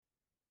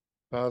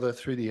Father,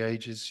 through the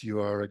ages, you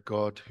are a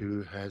God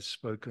who has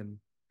spoken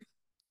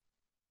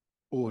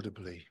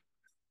audibly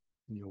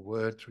in your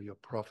word, through your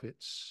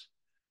prophets,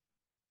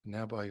 and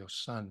now by your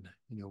Son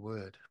in your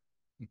word.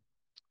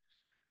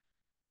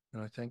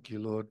 And I thank you,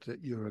 Lord,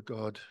 that you're a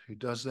God who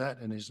does that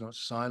and is not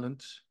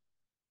silent,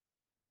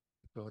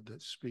 a God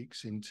that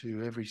speaks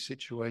into every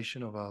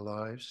situation of our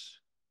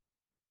lives,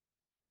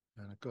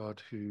 and a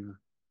God who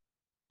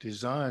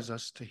desires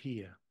us to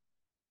hear.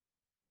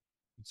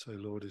 And so,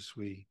 Lord, as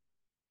we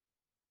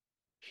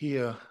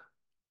hear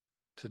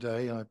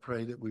today, I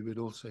pray that we would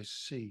also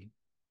see.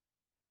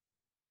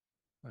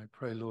 I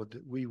pray, Lord,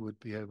 that we would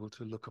be able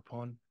to look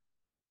upon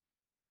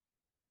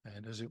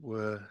and, as it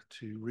were,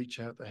 to reach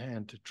out the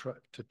hand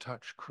to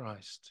touch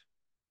Christ.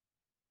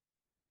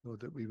 Lord,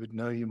 that we would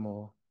know you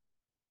more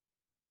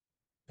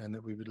and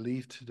that we would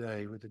leave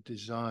today with a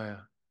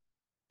desire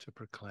to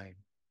proclaim.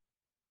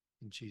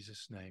 In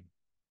Jesus' name,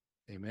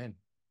 amen.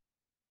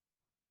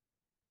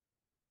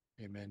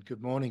 Amen.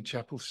 Good morning,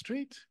 Chapel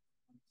Street.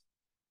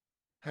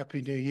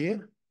 Happy New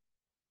Year.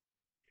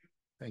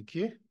 Thank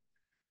you.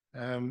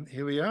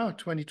 Here we are,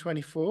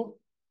 2024.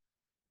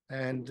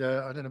 And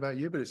I don't know about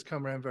you, but it's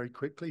come around very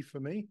quickly for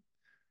me.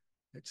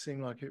 It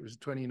seemed like it was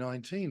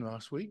 2019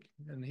 last week,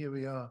 and here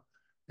we are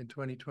in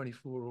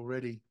 2024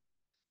 already.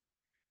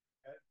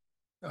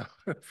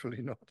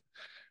 Hopefully not.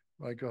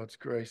 By God's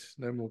grace,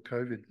 no more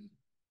COVID.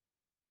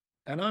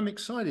 And I'm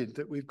excited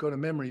that we've got a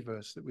memory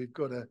verse, that we've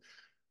got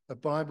a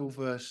Bible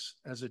verse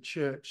as a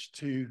church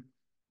to,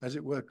 as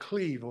it were,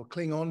 cleave or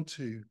cling on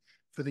to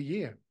for the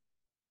year,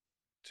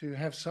 to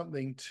have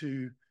something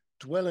to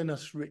dwell in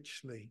us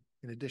richly,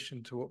 in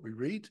addition to what we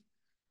read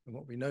and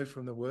what we know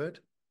from the word,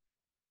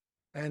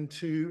 and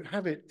to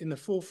have it in the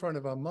forefront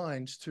of our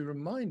minds to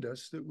remind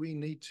us that we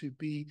need to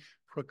be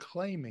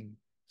proclaiming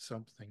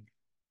something.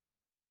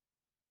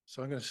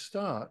 So I'm going to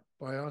start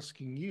by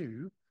asking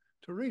you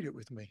to read it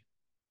with me.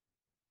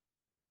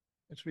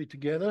 Let's read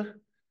together.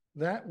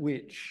 That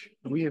which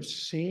we have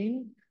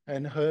seen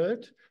and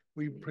heard,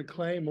 we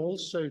proclaim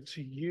also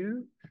to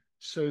you,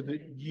 so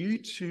that you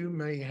too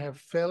may have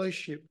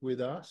fellowship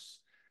with us.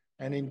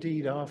 And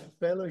indeed, our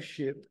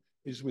fellowship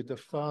is with the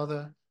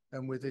Father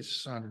and with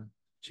his Son,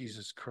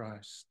 Jesus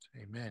Christ.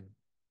 Amen.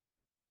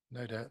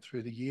 No doubt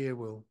through the year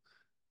we'll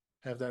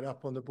have that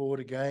up on the board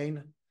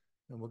again,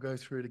 and we'll go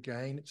through it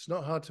again. It's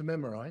not hard to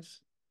memorize.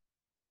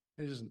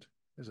 It isn't,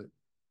 is it?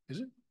 Is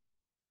it?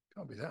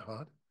 Can't be that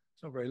hard.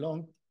 It's not very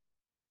long.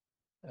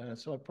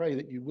 So I pray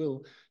that you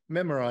will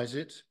memorize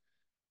it,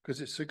 because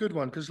it's a good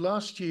one. Because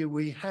last year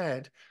we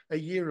had a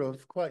year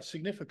of quite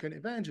significant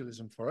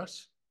evangelism for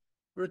us.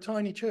 We're a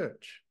tiny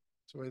church.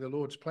 It's the way the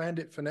Lord's planned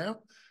it for now.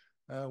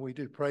 We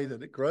do pray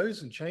that it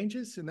grows and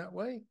changes in that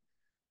way.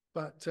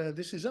 But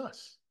this is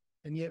us.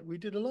 And yet we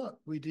did a lot.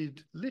 We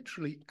did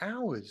literally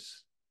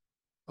hours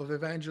of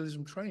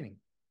evangelism training.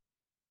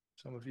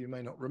 Some of you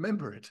may not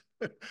remember it,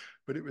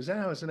 but it was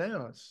hours and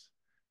hours.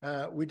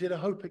 We did a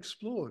Hope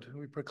Explored.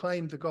 We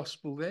proclaimed the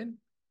gospel then.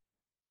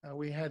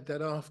 We had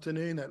that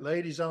afternoon, that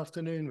ladies'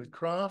 afternoon with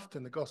craft,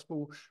 and the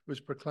gospel was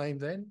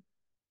proclaimed then.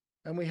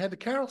 And we had the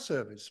carol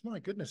service. My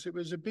goodness, it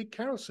was a big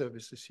carol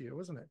service this year,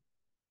 wasn't it?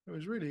 It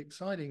was really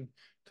exciting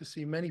to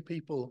see many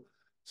people,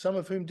 some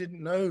of whom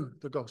didn't know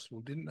the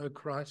gospel, didn't know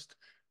Christ,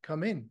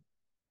 come in.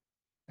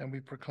 And we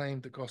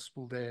proclaimed the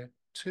gospel there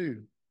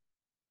too.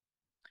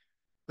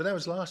 But that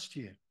was last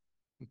year.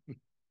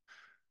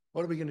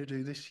 What are we going to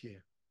do this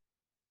year?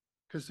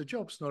 Because the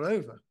job's not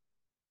over.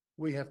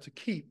 We have to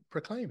keep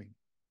proclaiming.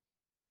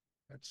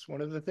 That's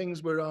one of the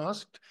things we're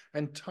asked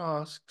and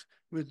tasked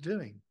with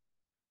doing.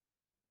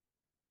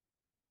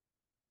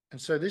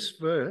 And so this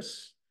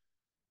verse,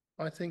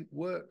 I think,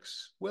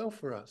 works well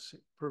for us. It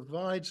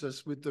provides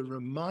us with the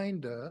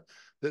reminder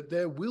that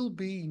there will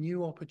be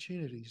new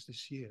opportunities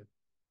this year.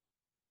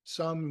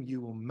 Some you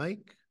will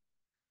make,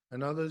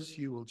 and others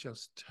you will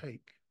just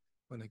take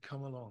when they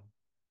come along.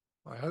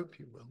 I hope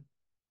you will.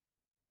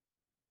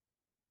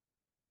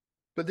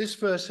 But this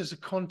verse has a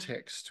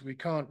context. We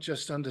can't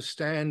just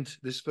understand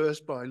this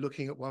verse by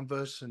looking at one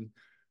verse and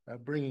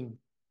bringing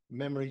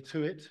memory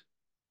to it.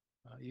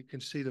 You can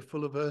see the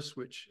fuller verse,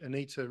 which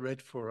Anita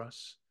read for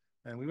us.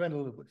 And we went a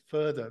little bit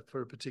further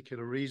for a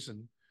particular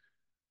reason.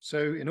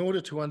 So in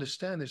order to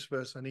understand this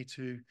verse, I need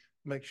to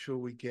make sure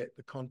we get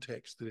the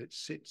context that it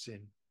sits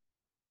in.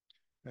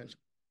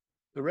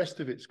 The rest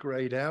of it's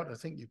grayed out. I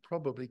think you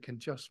probably can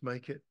just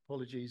make it.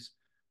 Apologies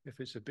if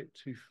it's a bit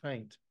too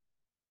faint.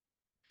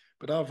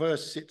 But our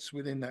verse sits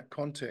within that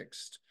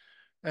context.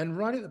 And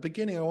right at the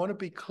beginning, I want to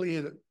be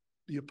clear that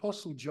the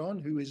Apostle John,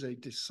 who is a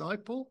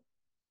disciple,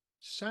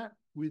 sat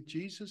with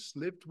Jesus,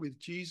 lived with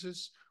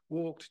Jesus,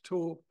 walked,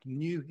 talked,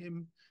 knew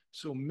him,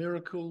 saw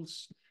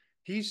miracles.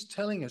 He's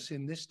telling us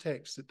in this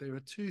text that there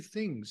are two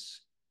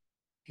things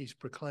he's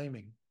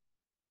proclaiming.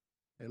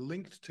 They're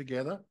linked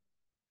together.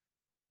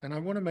 And I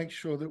want to make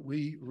sure that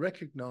we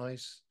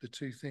recognize the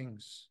two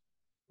things.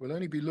 We'll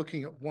only be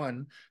looking at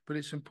one, but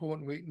it's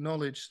important we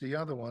acknowledge the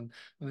other one.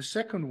 And the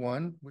second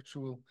one, which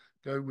we'll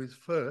go with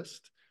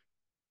first,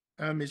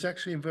 is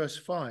actually in verse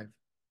 5.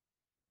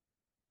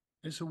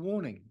 It's a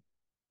warning.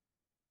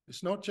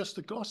 It's not just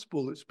the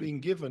gospel that's being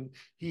given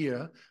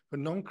here for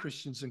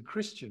non-Christians and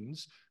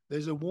Christians.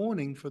 There's a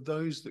warning for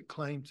those that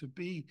claim to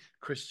be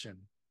Christian.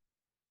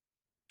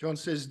 John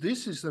says,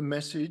 this is the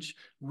message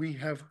we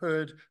have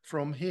heard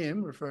from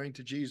him, referring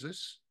to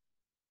Jesus,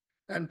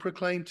 and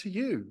proclaimed to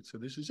you. So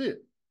this is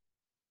it,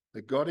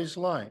 that God is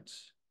light,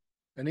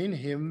 and in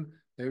him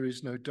there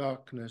is no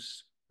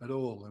darkness at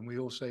all. And we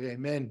all say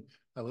amen,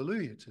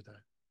 hallelujah to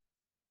that.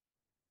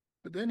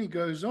 But then he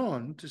goes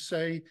on to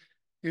say,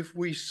 if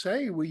we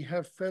say we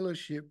have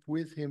fellowship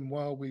with him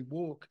while we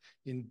walk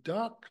in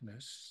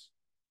darkness,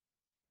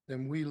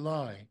 then we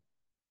lie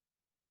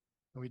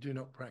and we do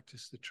not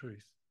practice the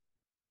truth.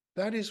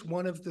 That is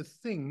one of the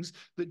things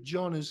that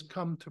John has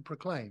come to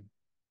proclaim,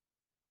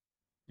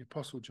 the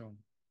Apostle John.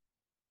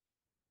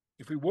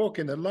 If we walk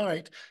in the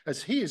light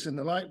as he is in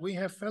the light, we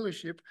have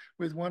fellowship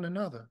with one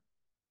another.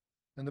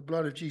 And the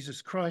blood of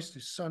Jesus Christ,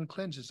 his son,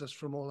 cleanses us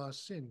from all our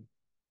sin.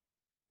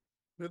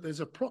 But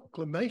there's a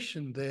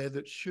proclamation there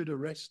that should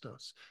arrest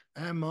us.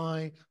 Am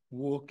I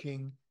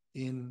walking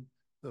in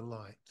the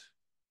light?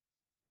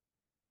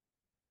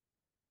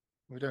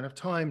 We don't have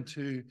time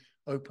to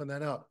open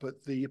that up,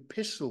 but the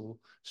epistle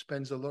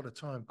spends a lot of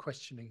time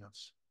questioning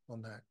us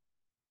on that.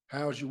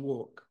 How's your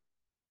walk?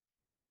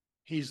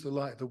 He's the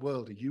light of the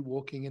world. Are you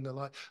walking in the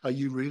light? Are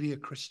you really a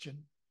Christian?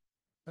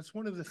 That's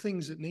one of the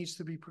things that needs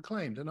to be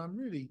proclaimed. And I'm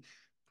really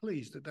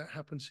pleased that that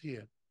happens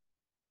here.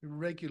 We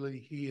regularly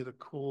hear the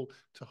call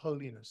to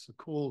holiness, the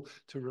call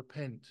to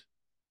repent,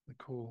 the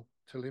call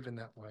to live in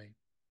that way.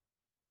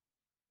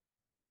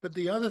 But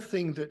the other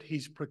thing that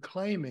he's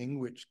proclaiming,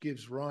 which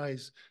gives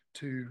rise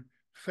to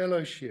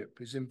fellowship,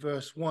 is in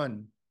verse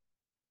 1,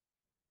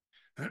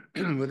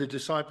 where the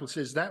disciple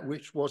says, that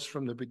which was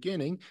from the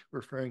beginning,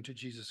 referring to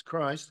Jesus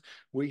Christ,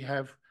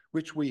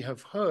 which we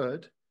have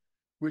heard,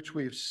 which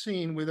we have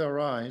seen with our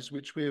eyes,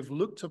 which we have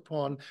looked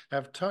upon,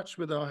 have touched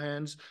with our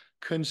hands,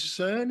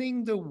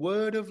 concerning the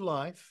word of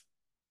life,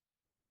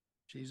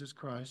 Jesus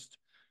Christ.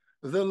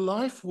 The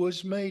life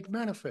was made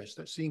manifest.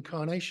 That's the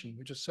incarnation.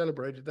 We just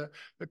celebrated that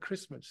at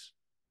Christmas.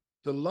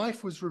 The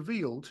life was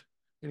revealed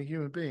in a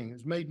human being. It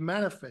was made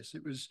manifest.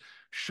 It was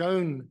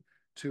shown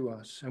to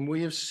us, and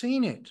we have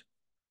seen it,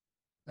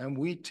 and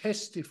we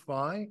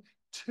testify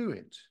to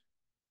it.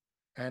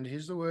 And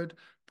here's the word,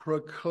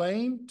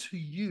 proclaim to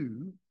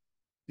you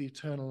the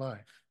eternal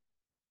life,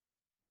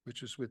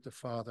 which was with the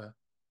Father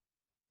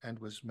and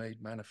was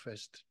made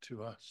manifest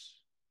to us.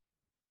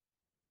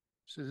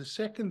 So the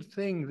second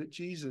thing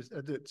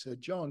that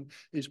John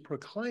is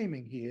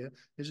proclaiming here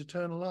is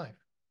eternal life.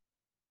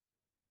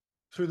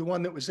 Through the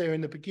one that was there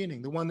in the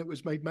beginning, the one that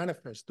was made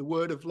manifest, the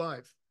word of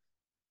life,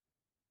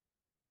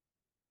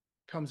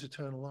 comes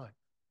eternal life.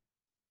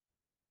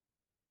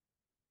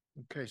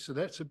 Okay, so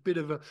that's a bit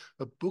of a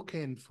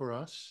bookend for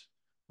us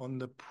on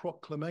the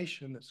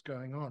proclamation that's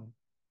going on.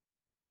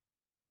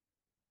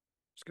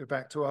 Let's go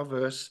back to our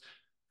verse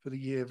for the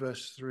year,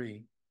 verse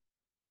 3.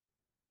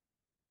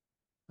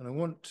 And I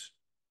want,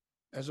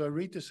 as I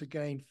read this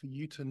again, for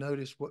you to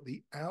notice what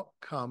the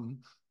outcome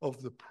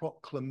of the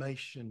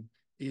proclamation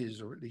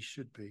is, or at least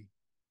should be.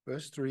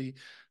 Verse 3,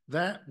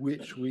 that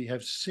which we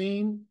have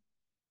seen,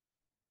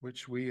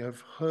 which we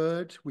have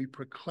heard, we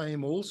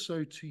proclaim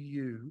also to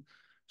you,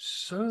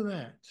 so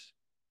that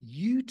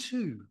you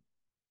too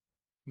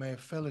may have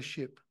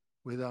fellowship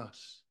with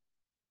us.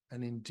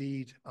 And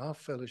indeed, our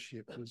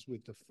fellowship was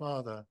with the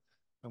Father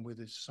and with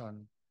his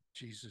Son,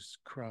 Jesus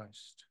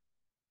Christ.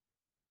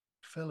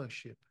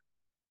 Fellowship,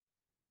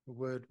 a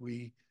word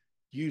we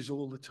use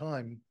all the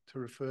time to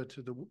refer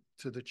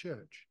to the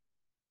church.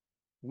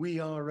 We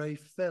are a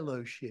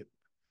fellowship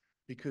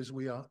because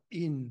we are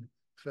in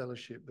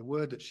fellowship. The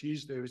word that's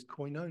used there is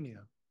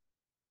koinonia.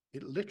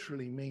 It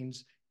literally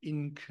means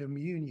in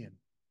communion.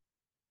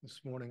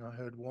 This morning I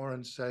heard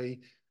Warren say,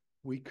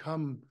 we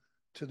come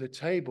to the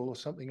table or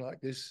something like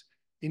this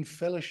in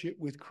fellowship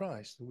with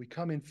Christ. We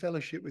come in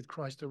fellowship with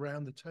Christ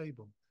around the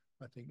table.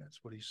 I think that's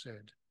what he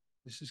said.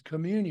 This is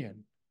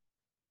communion,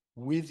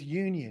 with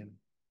union,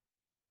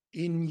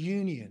 in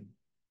union,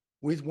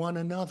 with one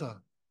another.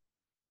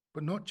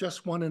 But not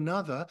just one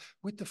another,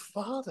 with the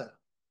Father.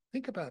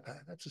 Think about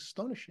that. That's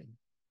astonishing.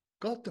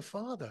 God the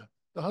Father,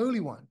 the Holy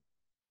One.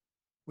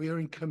 We are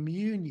in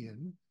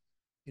communion,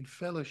 in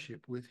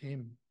fellowship with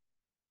him.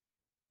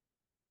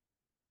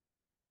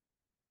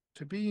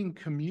 To be in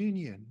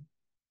communion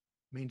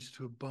means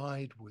to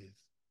abide with,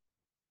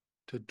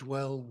 to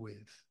dwell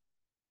with,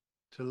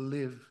 to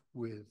live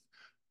with.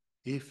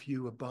 If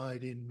you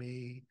abide in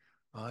me,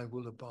 I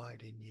will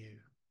abide in you.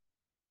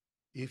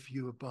 If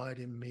you abide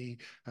in me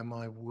and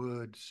my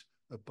words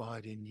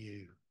abide in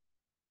you,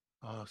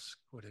 ask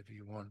whatever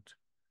you want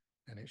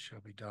and it shall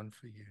be done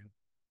for you.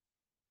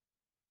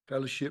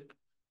 Fellowship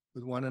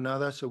with one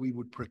another, so we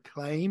would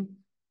proclaim,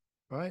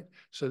 right?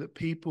 So that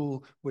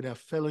people would have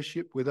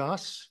fellowship with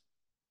us.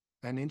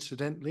 And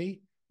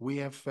incidentally, we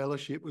have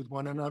fellowship with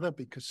one another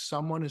because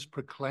someone has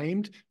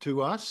proclaimed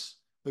to us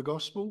the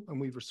gospel and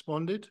we've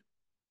responded.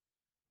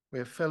 We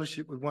have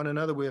fellowship with one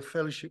another. We have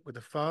fellowship with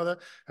the Father,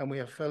 and we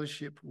have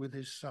fellowship with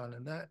his Son.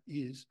 And that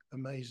is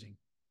amazing.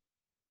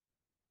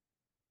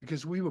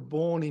 Because we were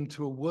born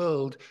into a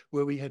world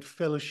where we had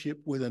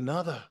fellowship with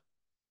another.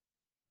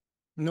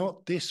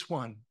 Not this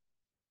one,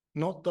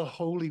 not the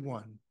Holy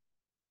One.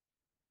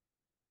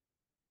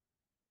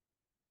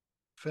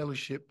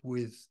 Fellowship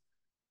with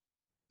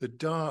the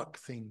dark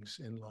things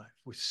in life,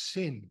 with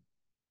sin,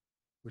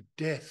 with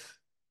death.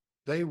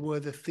 They were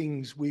the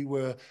things we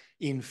were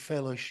in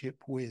fellowship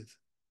with.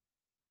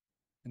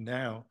 And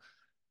now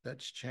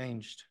that's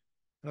changed.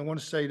 And I want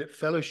to say that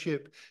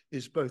fellowship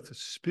is both a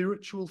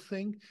spiritual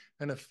thing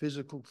and a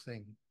physical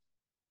thing.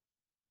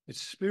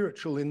 It's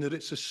spiritual in that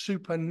it's a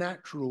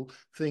supernatural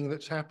thing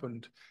that's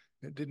happened.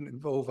 It didn't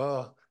involve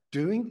our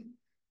doing.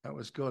 That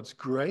was God's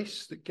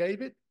grace that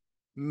gave it,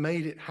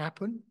 made it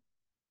happen.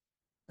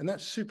 And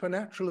that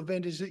supernatural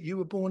event is that you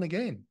were born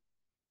again.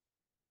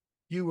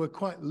 You were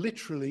quite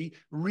literally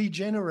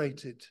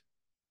regenerated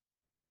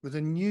with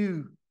a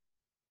new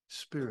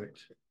spirit.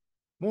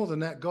 More than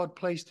that, God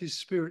placed his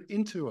spirit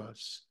into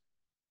us.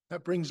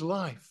 That brings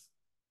life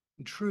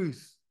and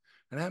truth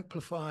and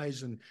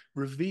amplifies and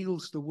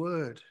reveals the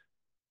word.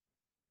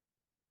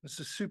 It's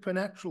a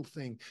supernatural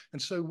thing.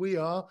 And so we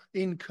are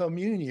in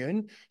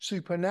communion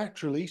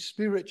supernaturally,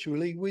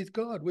 spiritually with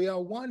God. We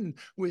are one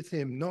with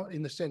him, not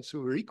in the sense that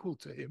we're equal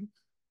to him,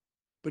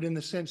 but in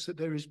the sense that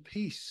there is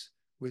peace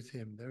with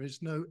him. There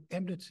is no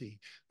enmity.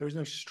 There is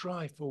no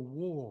strife or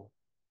war.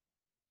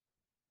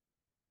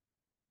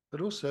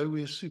 But also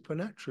we are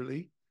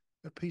supernaturally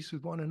at peace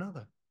with one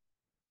another.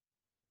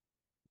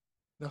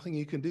 Nothing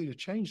you can do to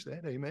change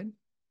that, amen?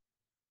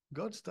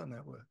 God's done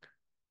that work.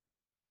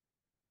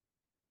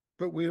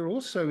 But we're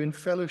also in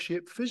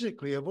fellowship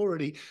physically. I've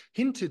already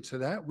hinted to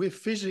that. We're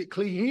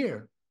physically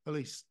here, at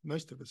least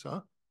most of us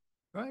are,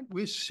 right?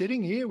 We're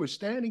sitting here, we're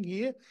standing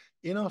here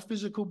in our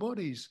physical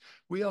bodies.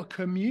 We are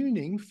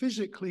communing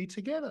physically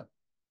together.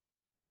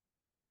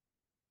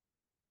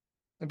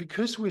 And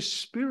because we're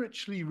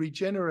spiritually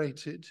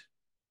regenerated,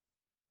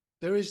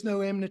 there is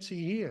no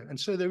enmity here. And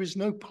so there is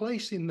no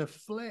place in the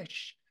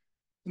flesh,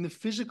 in the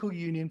physical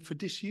union, for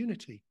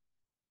disunity.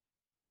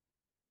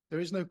 There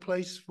is no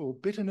place for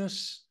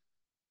bitterness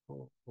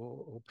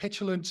or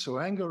petulance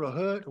or anger or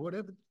hurt or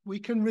whatever. We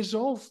can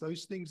resolve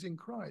those things in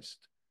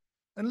Christ.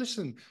 And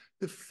listen,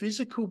 the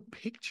physical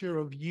picture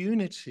of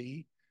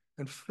unity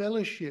and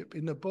fellowship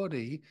in the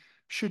body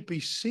should be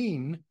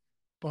seen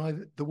by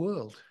the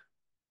world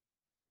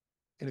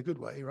in a good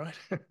way, right?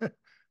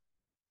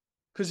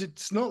 Because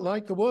it's not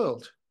like the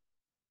world.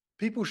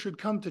 People should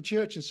come to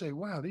church and say,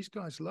 wow, these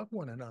guys love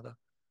one another.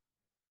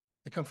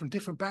 They come from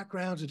different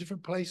backgrounds and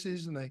different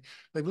places, and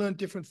they've learned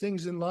different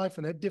things in life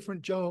and had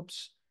different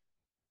jobs.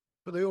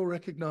 But they all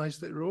recognize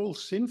that they're all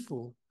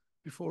sinful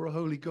before a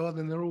holy God,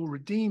 and they're all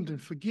redeemed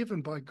and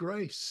forgiven by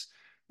grace.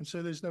 And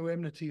so there's no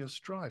enmity or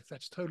strife.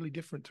 That's totally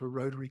different to a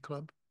Rotary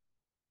Club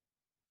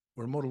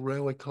or a model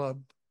railway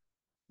club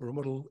or a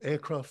model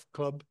aircraft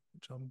club,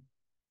 which I'm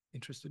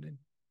interested in.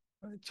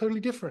 Totally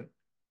different.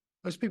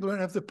 Most people don't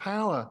have the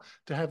power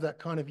to have that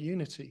kind of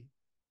unity.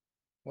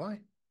 Why?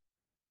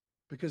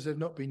 Because they've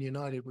not been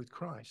united with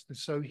Christ. And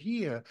so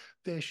here,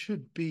 there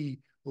should be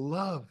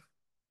love.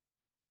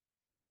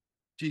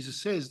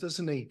 Jesus says,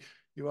 doesn't he?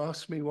 You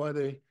ask me why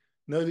they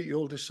know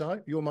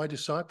that you're my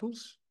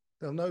disciples.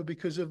 They'll know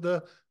because of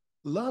the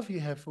love you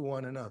have for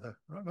one another.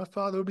 Right? My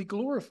Father will be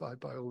glorified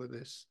by all of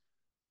this.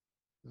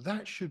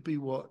 That should be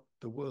what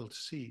the world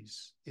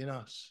sees in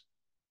us,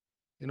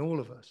 in all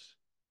of us.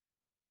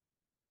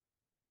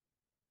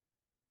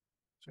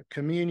 So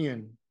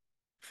communion,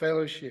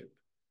 fellowship,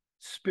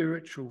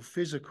 spiritual,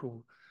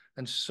 physical.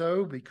 And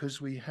so because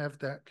we have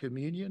that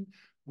communion,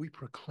 we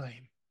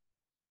proclaim.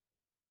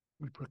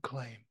 We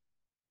proclaim.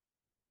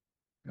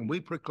 And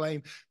we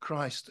proclaim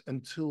Christ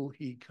until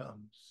he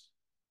comes.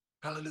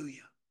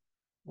 Hallelujah.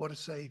 What a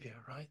savior,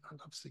 right? I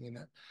love singing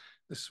that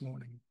this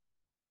morning.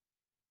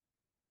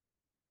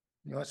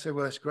 You might say,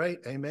 well, that's great.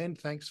 Amen.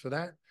 Thanks for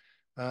that.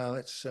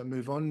 Let's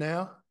move on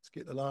now. Let's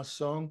get the last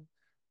song.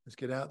 Let's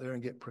get out there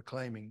and get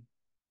proclaiming.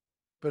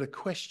 But a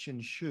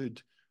question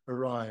should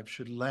arrive,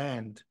 should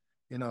land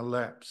in our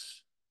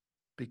laps,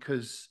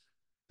 because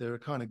there are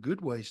kind of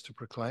good ways to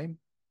proclaim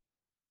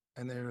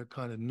and there are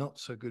kind of not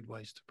so good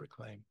ways to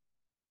proclaim.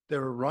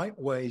 There are right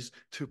ways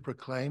to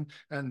proclaim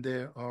and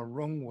there are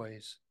wrong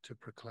ways to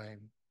proclaim.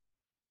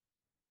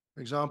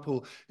 For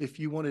example, if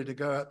you wanted to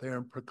go out there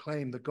and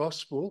proclaim the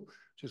gospel,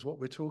 which is what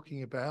we're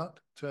talking about,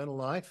 eternal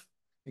life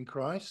in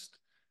Christ,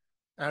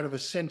 out of a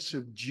sense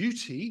of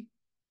duty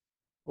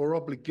or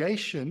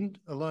obligation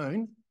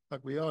alone,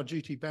 like we are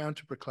duty bound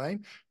to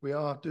proclaim, we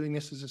are doing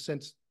this as a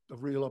sense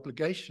of real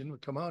obligation, we're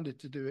commanded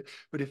to do it.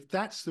 But if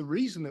that's the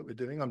reason that we're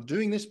doing, I'm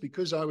doing this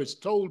because I was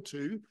told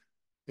to,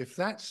 if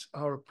that's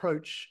our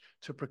approach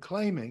to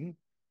proclaiming,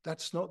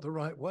 that's not the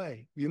right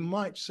way. You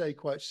might say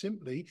quite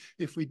simply,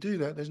 if we do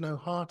that, there's no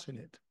heart in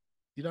it.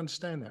 You'd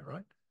understand that,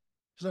 right?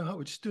 There's no heart.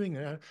 We're just doing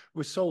that.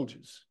 We're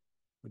soldiers.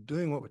 We're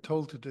doing what we're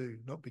told to do,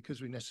 not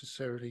because we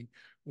necessarily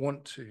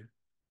want to.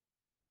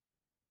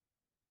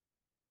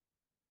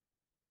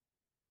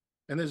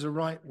 And there's a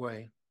right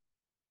way.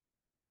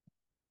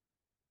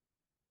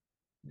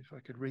 If I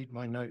could read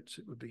my notes,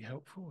 it would be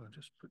helpful. I'll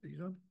just put these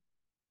on.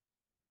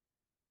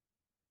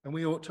 And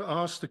we ought to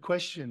ask the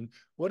question,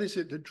 what is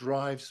it that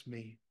drives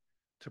me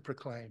to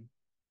proclaim?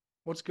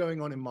 What's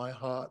going on in my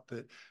heart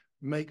that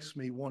makes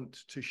me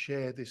want to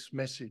share this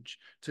message,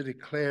 to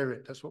declare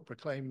it? That's what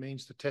proclaim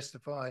means, to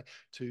testify,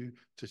 to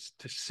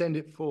send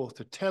it forth,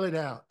 to tell it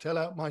out, tell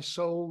out my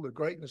soul, the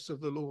greatness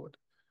of the Lord.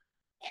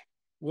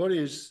 What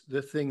is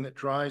the thing that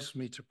drives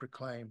me to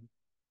proclaim?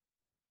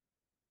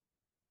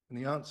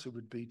 And the answer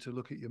would be to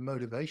look at your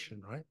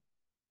motivation, right?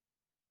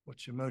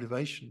 What's your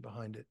motivation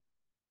behind it?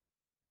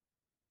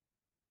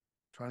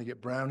 Trying to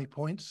get brownie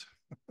points?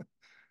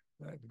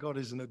 God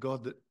isn't a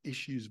God that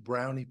issues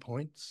brownie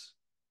points.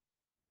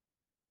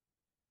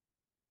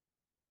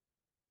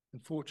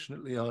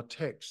 Unfortunately, our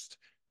text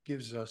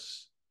gives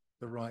us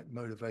the right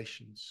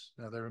motivations.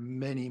 Now, there are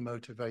many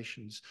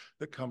motivations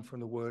that come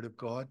from the Word of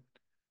God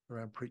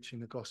around preaching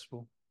the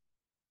gospel.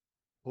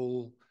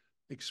 Paul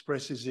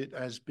expresses it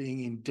as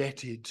being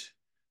indebted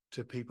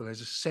to people.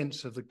 There's a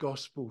sense of the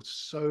gospel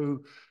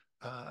so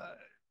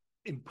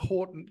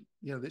important,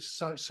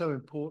 that's so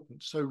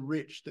important, so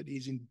rich that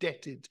he's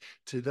indebted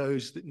to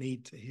those that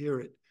need to hear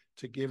it,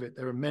 to give it.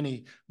 There are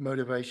many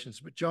motivations,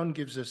 but John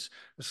gives us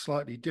a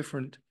slightly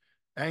different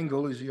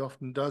angle, as he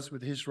often does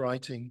with his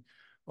writing,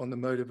 on the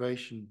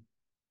motivation.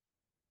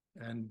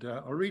 And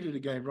I'll read it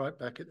again right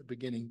back at the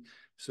beginning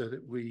so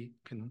that we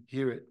can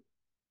hear it.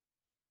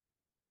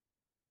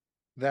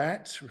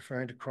 That,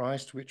 referring to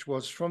Christ, which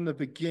was from the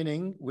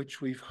beginning, which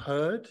we've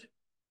heard,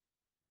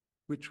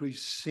 which we've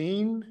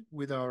seen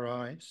with our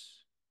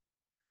eyes,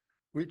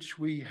 which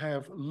we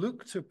have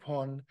looked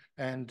upon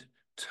and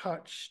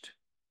touched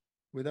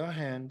with our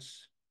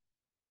hands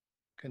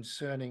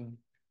concerning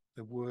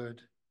the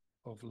word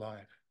of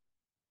life.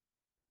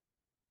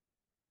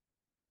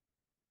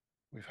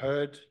 We've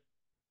heard,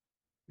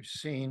 we've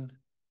seen,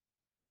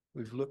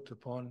 we've looked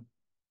upon,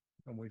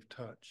 and we've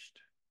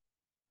touched.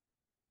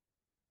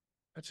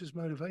 That's his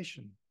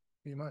motivation.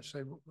 You might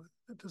say, well,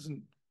 that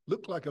doesn't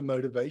look like a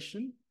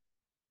motivation.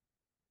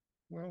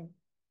 Well,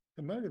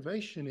 the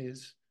motivation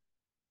is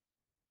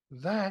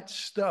that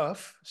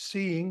stuff,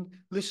 seeing,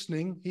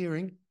 listening,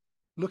 hearing,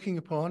 looking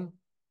upon,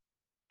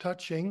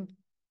 touching,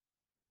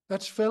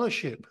 that's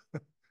fellowship.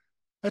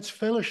 That's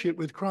fellowship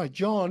with Christ.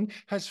 John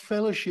has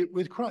fellowship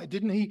with Christ.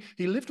 Didn't he?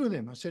 He lived with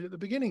him. I said at the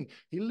beginning,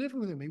 he lived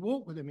with him. He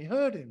walked with him. He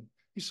heard him.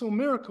 He saw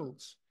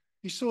miracles.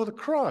 He saw the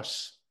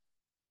cross.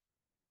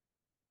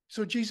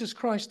 So Jesus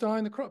Christ die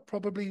on the cross,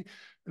 probably,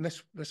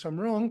 unless I'm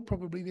wrong,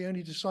 probably the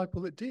only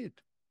disciple that did.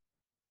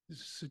 There's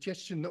a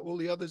suggestion that all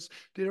the others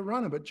did a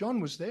runner, but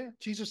John was there.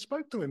 Jesus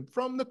spoke to him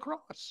from the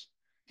cross.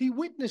 He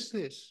witnessed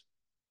this.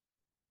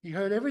 He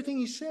heard everything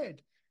he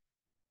said.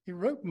 He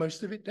wrote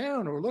most of it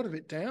down, or a lot of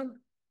it down.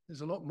 There's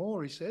a lot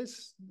more, he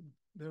says.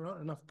 There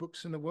aren't enough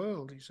books in the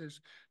world, he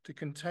says, to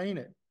contain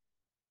it.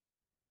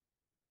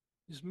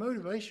 His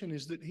motivation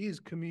is that he is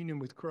communion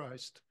with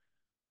Christ,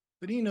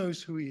 that he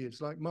knows who he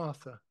is, like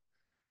Martha.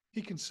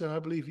 He can say, I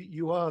believe that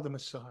you are the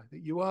Messiah,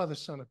 that you are the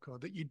Son of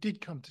God, that you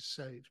did come to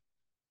save.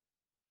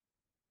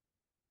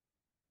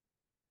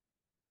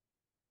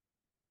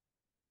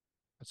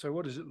 And so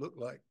what does it look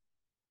like,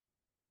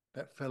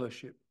 that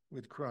fellowship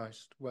with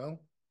Christ? Well,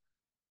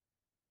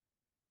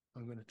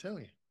 I'm going to tell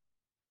you.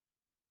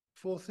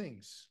 4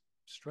 things,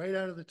 straight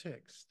out of the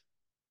text.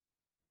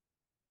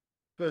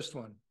 First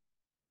one,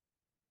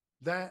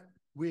 that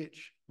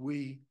which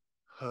we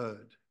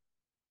heard.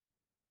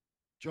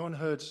 John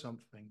heard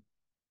something.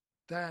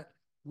 That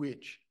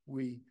which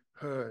we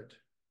heard.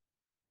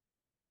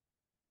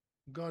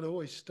 God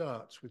always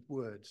starts with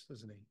words,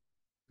 doesn't he?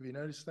 Have you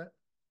noticed that?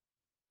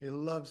 He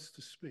loves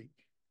to speak.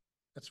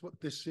 That's what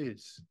this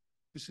is.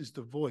 This is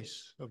the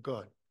voice of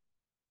God.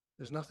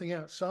 There's nothing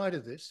outside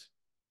of this.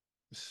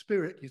 The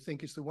Spirit, you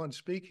think, is the one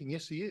speaking.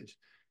 Yes, he is.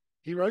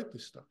 He wrote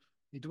this stuff.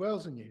 He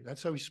dwells in you.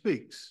 That's how he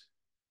speaks.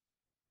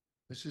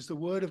 This is the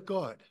word of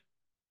God.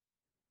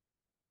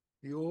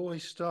 He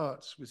always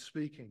starts with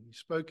speaking. He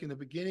spoke in the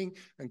beginning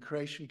and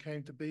creation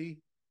came to be.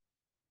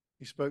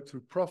 He spoke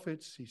through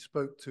prophets. He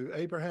spoke to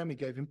Abraham. He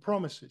gave him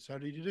promises. How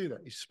did he do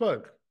that? He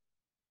spoke.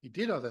 He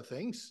did other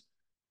things,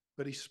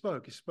 but he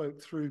spoke. He spoke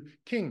through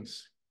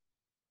kings.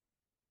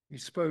 He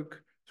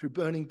spoke through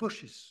burning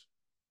bushes.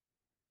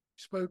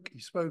 He spoke,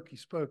 he spoke, he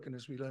spoke. And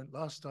as we learned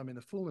last time, in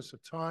the fullness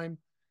of time,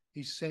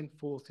 he sent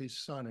forth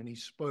his son and he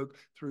spoke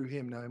through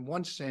him. Now, in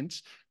one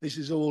sense, this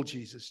is all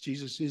Jesus.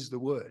 Jesus is the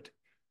word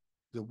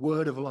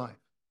of life.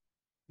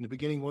 In the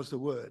beginning was the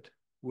word.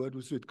 The word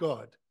was with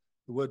God.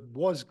 The word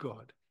was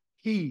God.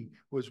 He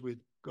was with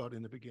God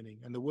in the beginning.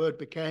 And the word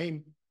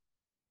became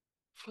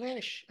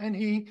flesh and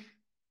he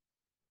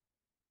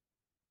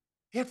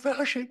had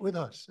fellowship with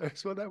us.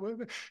 That's what that word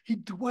meant. He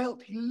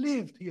dwelt, he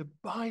lived, he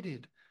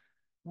abided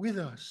with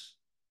us,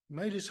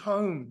 made his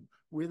home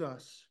with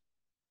us.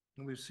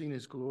 And we've seen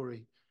his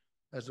glory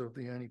as of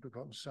the only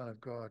begotten Son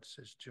of God,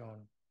 says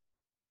John.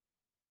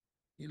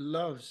 He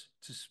loves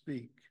to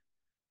speak.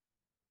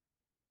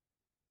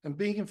 And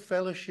being in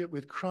fellowship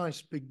with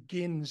Christ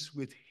begins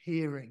with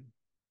hearing.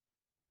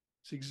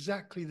 It's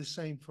exactly the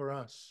same for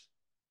us.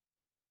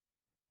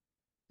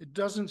 It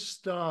doesn't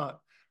start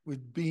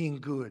with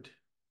being good.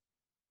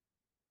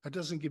 It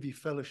doesn't give you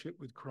fellowship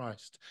with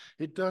Christ.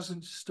 It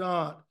doesn't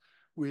start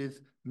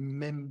with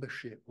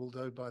membership.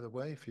 Although, by the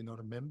way, if you're not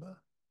a member,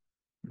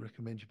 I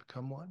recommend you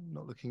become one. I'm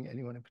not looking at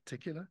anyone in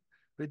particular.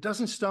 But it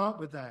doesn't start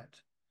with that.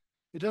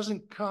 It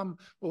doesn't come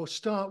or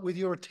start with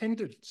your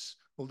attendance,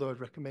 although I'd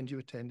recommend you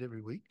attend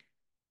every week.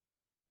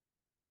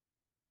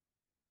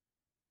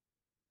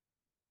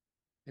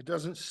 It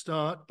doesn't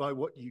start by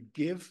what you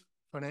give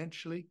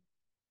financially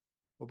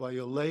or by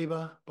your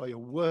labor, by your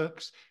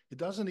works. It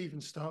doesn't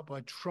even start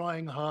by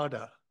trying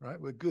harder,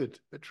 right? We're good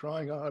at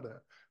trying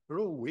harder.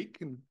 We're all weak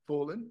and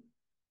fallen.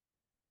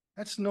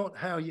 That's not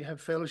how you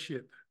have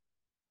fellowship.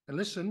 And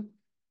listen,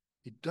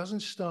 it doesn't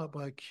start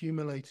by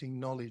accumulating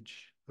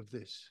knowledge of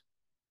this.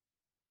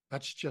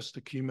 That's just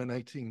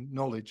accumulating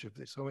knowledge of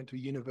this. I went to a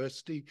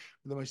university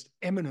with the most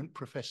eminent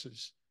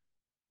professors.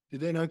 Did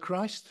they know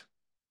Christ?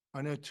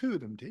 I know 2 of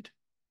them did.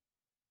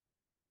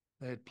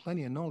 They had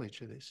plenty of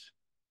knowledge of this.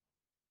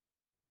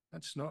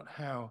 That's not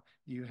how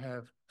you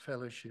have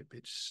fellowship.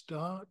 It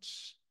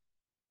starts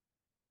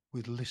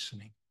with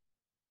listening.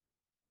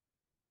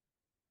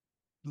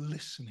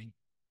 Listening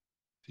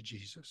to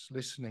Jesus,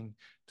 listening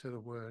to the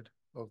word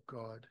of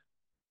God.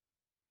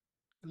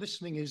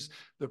 Listening is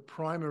the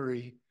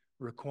primary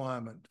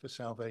requirement for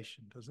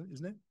salvation,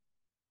 isn't it?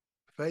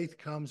 Faith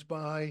comes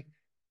by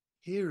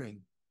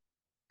hearing,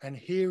 and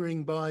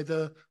hearing by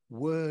the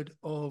word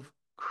of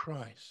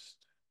Christ.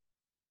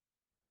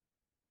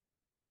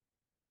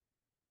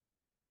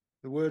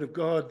 The word of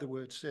God, the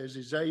word says,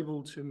 is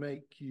able to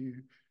make you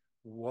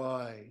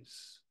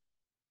wise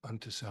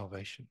unto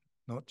salvation.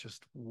 Not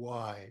just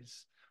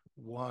wise,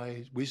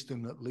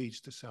 wisdom that leads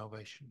to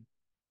salvation.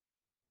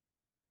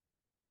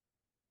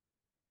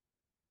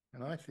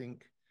 And I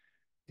think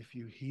if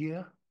you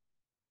hear,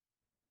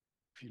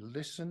 if you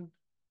listen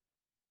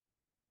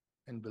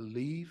and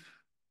believe,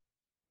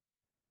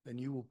 then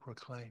you will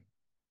proclaim.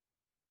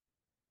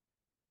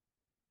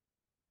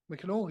 We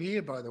can all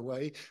hear, by the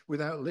way,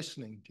 without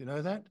listening. Do you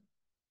know that?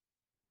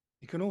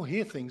 You can all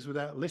hear things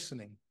without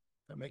listening.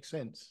 That makes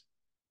sense.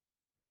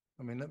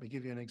 I mean, let me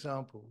give you an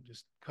example.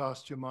 Just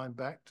cast your mind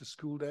back to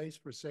school days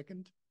for a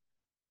second.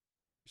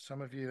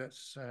 Some of you,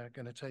 that's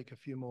going to take a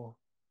few more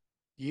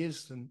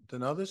years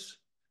than others.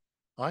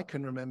 I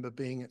can remember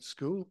being at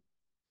school,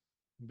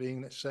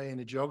 being, let's say, in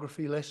a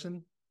geography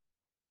lesson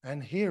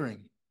and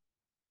hearing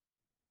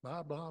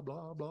blah, blah,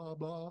 blah, blah,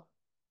 blah,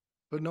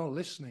 but not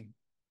listening.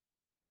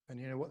 And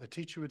you know what the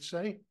teacher would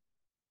say?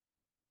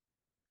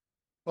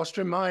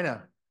 Ostrom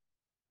Minor,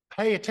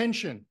 pay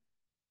attention,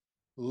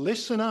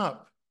 listen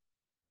up.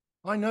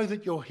 I know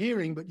that you're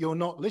hearing, but you're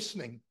not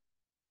listening.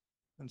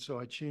 And so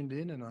I tuned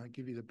in, and I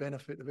give you the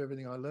benefit of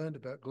everything I learned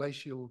about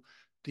glacial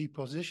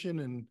deposition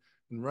and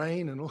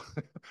rain and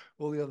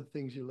all the other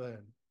things you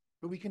learn.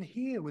 But we can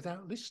hear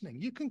without listening.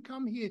 You can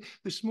come here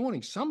this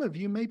morning. Some of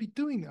you may be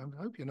doing,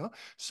 I hope you're not,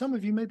 some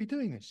of you may be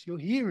doing this. You're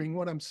hearing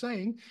what I'm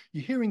saying,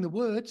 you're hearing the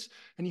words,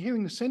 and you're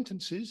hearing the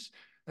sentences,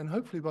 and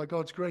hopefully by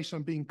God's grace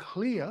I'm being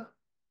clear,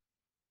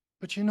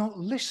 but you're not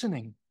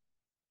listening.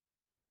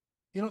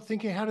 You're not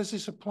thinking, how does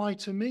this apply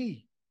to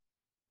me?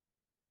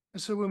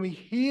 And so when we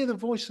hear the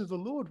voice of the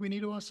Lord, we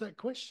need to ask that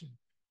question.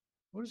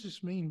 What does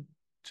this mean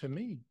to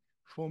me,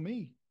 for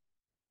me?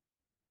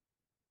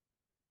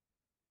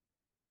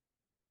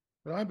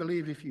 But I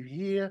believe if you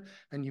hear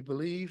and you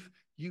believe,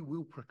 you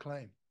will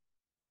proclaim.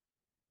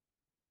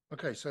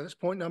 Okay, so that's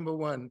point number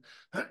 1.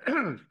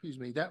 Excuse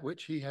me, that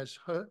which he has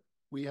heard,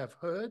 we have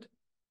heard.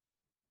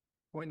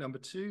 Point number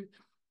 2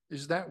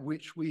 is that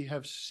which we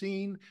have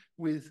seen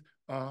with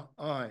our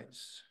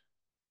eyes.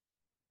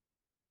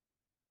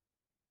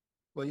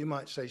 Well, you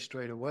might say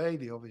straight away,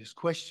 the obvious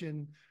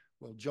question,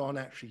 well, John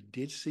actually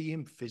did see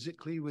him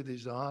physically with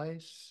his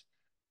eyes.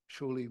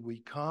 Surely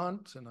we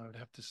can't, and I would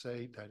have to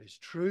say that is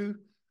true.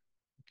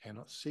 We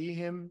cannot see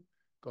him.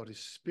 God is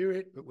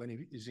spirit, but when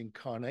he is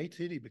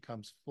incarnated, he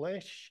becomes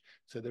flesh,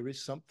 so there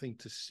is something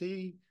to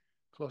see.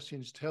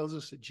 Colossians tells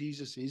us that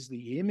Jesus is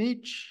the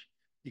image.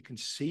 You can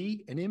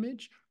see an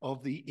image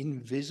of the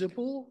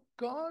invisible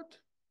God.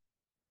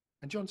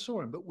 And John saw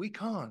him, but we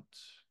can't.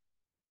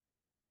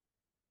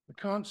 We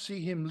can't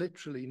see him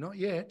literally, not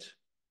yet,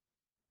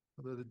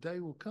 although the day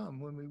will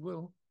come when we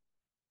will.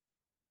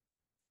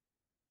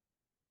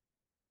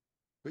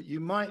 But you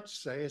might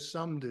say, as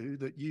some do,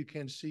 that you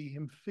can see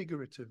him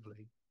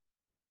figuratively.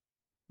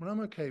 Well,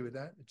 I'm okay with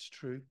that, it's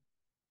true.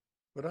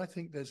 But I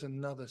think there's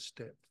another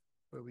step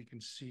where we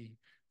can see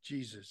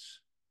Jesus.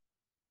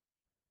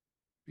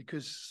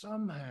 Because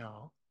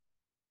somehow,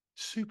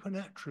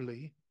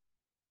 supernaturally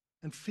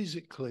and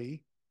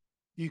physically,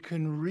 you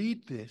can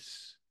read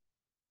this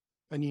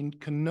and you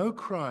can know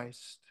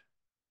Christ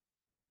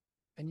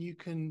and you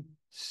can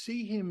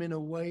see him in a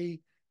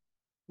way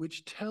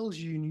which tells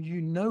you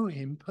you know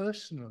him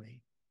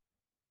personally.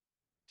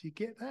 Do you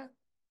get that?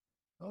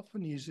 I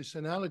often use this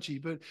analogy,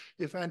 but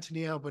if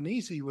Anthony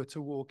Albanese were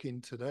to walk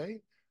in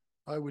today,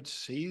 I would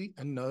see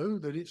and know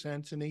that it's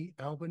Anthony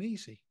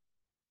Albanese.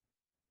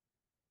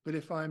 But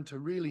if I'm to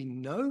really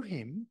know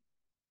him,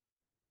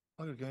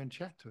 I've got to go and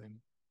chat to him.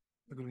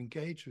 I've got to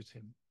engage with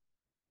him.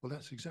 Well,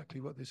 that's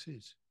exactly what this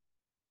is.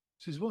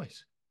 It's his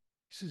voice.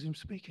 This is him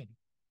speaking.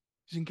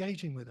 He's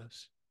engaging with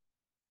us.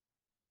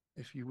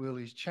 If you will,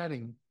 he's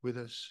chatting with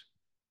us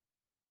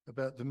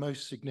about the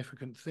most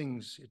significant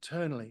things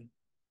eternally.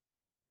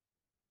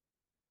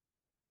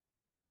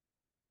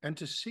 And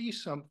to see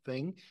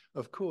something,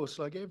 of course,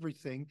 like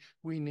everything,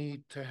 we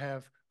need to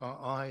have our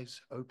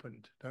eyes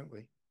opened, don't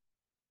we?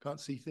 Can't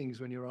see things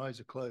when your eyes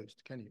are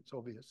closed, can you? It's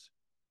obvious.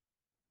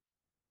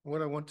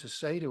 What I want to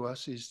say to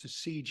us is to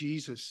see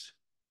Jesus.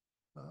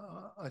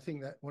 I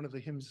think that one of the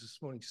hymns this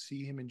morning,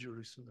 see him in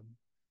Jerusalem,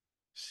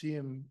 see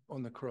him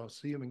on the cross,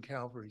 see him in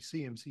Calvary,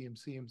 see him, see him,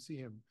 see him, see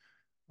him.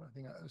 I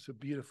think that's a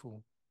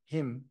beautiful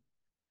hymn.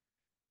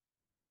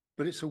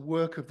 But it's a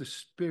work of the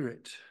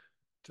Spirit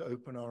to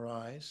open our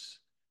eyes.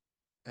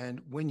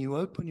 And when you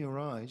open your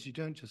eyes, you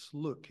don't just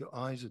look, your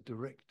eyes are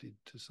directed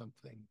to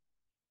something.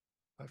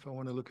 If I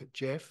want to look at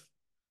Jeff,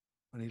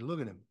 I need to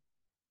look at him.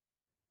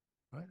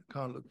 Right? I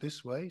can't look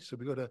this way. So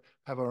we've got to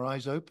have our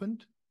eyes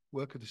opened,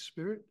 work of the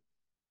Spirit,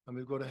 and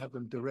we've got to have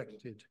them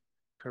directed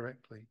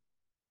correctly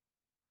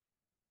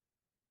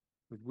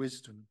with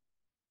wisdom.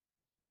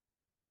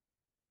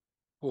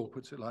 Paul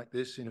puts it like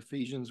this in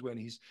Ephesians when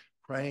he's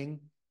praying.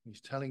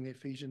 He's telling the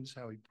Ephesians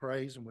how he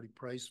prays and what he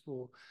prays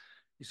for.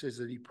 He says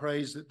that he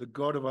prays that the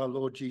God of our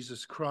Lord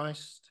Jesus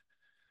Christ,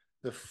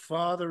 the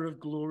Father of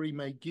glory,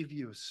 may give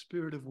you a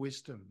spirit of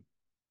wisdom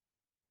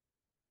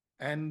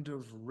and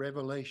of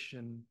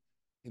revelation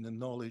in the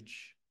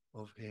knowledge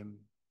of him.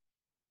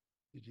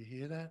 Did you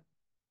hear that?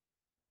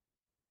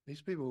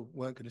 These people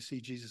weren't going to see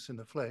Jesus in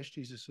the flesh.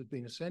 Jesus had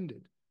been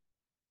ascended.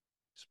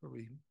 It's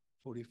probably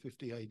 40 or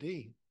 50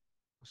 AD,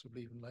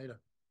 possibly even later.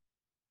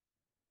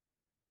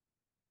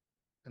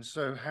 And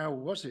so how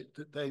was it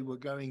that they were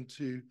going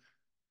to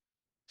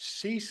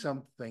see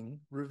something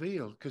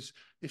revealed? Because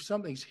if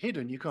something's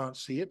hidden, you can't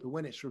see it, but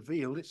when it's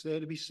revealed, it's there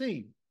to be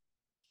seen.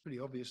 It's pretty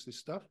obvious, this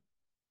stuff.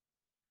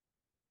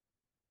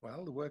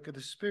 Well, the work of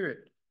the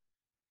Spirit.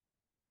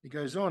 He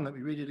goes on, let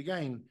me read it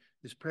again.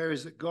 His prayer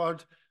is that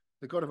God,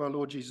 the God of our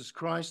Lord Jesus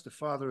Christ, the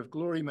Father of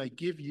glory, may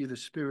give you the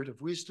spirit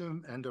of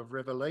wisdom and of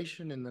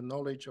revelation in the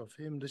knowledge of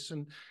him.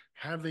 Listen,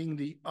 having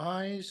the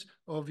eyes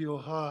of your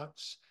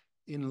hearts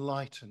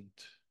enlightened.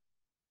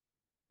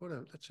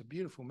 That's a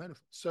beautiful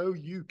metaphor. So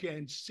you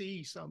can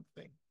see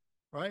something,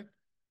 right?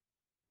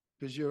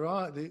 Because your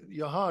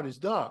heart is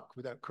dark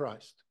without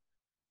Christ.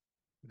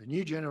 When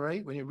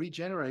you're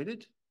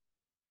regenerated,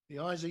 the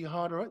eyes of your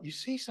heart are up, you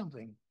see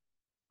something.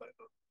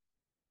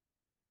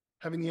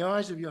 Having the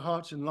eyes of your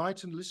hearts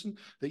enlightened, listen,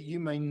 that you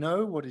may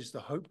know what is the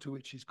hope to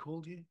which he's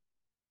called you.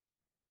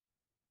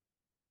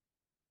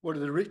 What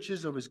are the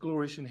riches of his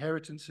glorious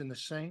inheritance in the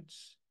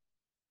saints?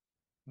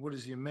 What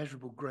is the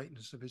immeasurable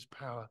greatness of his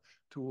power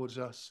towards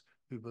us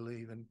who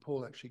believe? And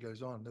Paul actually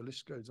goes on, the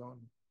list goes on.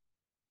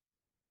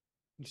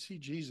 You see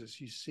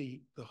Jesus, you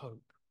see the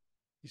hope.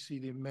 You see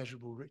the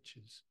immeasurable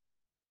riches.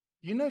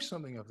 You know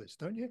something of this,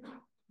 don't you?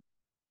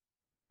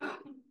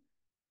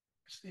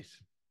 It's this.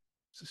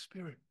 It's the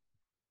Spirit.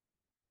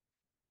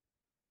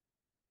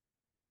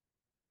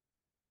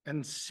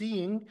 And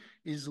seeing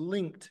is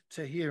linked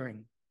to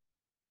hearing.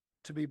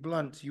 To be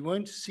blunt, you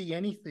won't see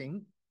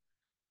anything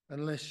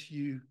unless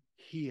you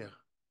hear.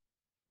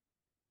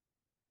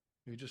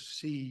 You just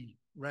see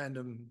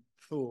random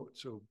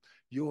thoughts or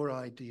your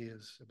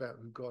ideas about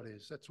who God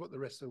is. That's what the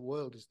rest of the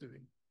world is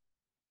doing.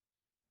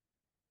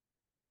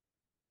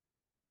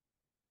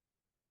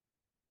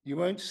 You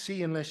won't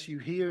see unless you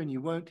hear, and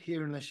you won't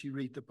hear unless you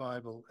read the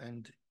Bible.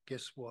 And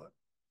guess what?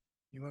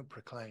 You won't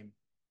proclaim.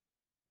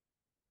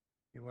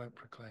 You won't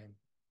proclaim.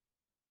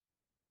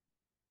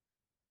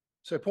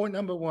 So point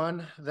number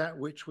one, that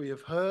which we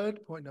have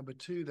heard. Point number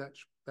two,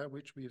 that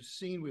which we have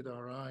seen with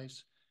our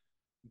eyes.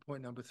 And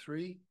point number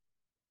three,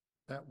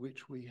 that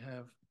which we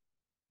have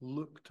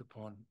looked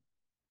upon.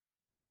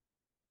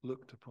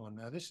 Looked upon.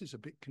 Now, this is a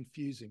bit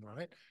confusing,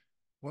 right?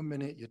 1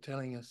 minute you're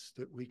telling us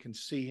that we can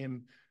see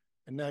him,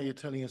 and now you're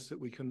telling us that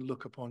we can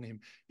look upon him.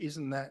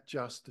 Isn't that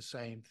just the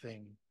same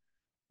thing?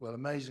 Well,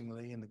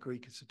 amazingly, in the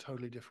Greek, it's a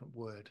totally different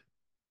word.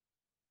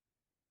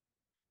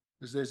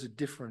 Because there's a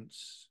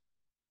difference.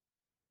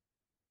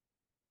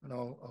 And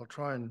I'll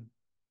try and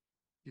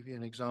give you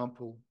an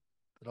example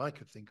that I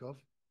could think of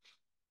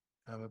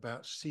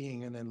about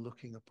seeing and then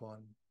looking upon.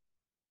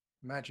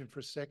 Imagine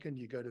for a second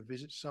you go to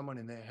visit someone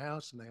in their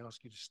house and they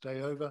ask you to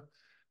stay over,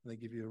 and they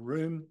give you a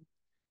room,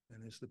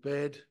 and there's the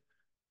bed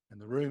and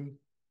the room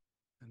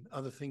and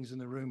other things in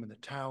the room and the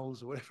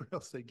towels or whatever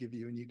else they give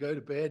you. And you go to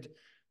bed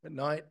at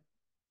night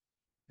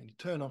and you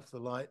turn off the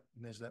light,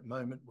 and there's that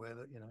moment where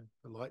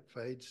the light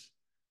fades,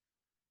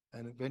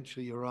 and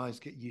eventually your eyes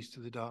get used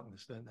to the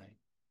darkness, don't they?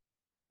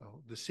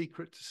 Well, the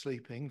secret to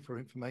sleeping, for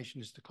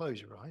information, is to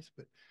close your eyes,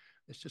 but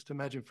let's just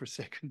imagine for a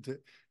second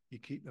that you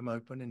keep them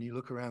open and you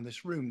look around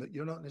this room that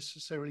you're not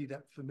necessarily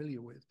that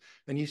familiar with,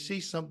 and you see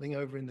something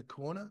over in the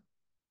corner.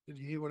 Did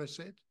you hear what I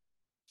said?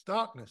 It's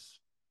darkness.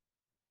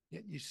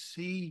 Yet you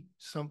see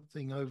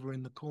something over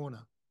in the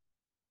corner.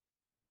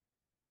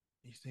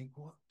 You think,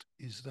 what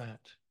is that?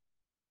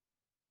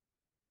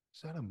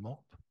 Is that a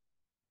mop?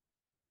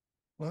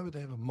 Why would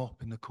they have a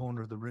mop in the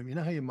corner of the room? You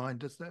know how your mind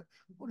does that?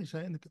 What is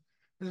that in the?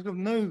 It's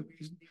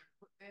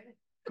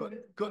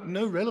got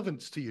no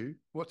relevance to you,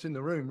 what's in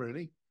the room,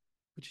 really.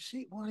 But you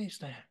see, what is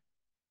that?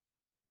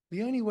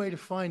 The only way to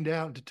find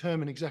out and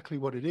determine exactly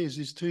what it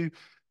is to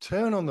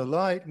turn on the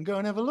light and go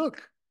and have a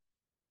look.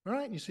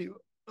 Right? And you see,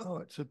 oh,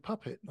 it's a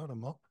puppet, not a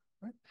mop.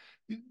 Right?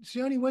 It's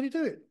the only way to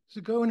do it, is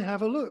to go and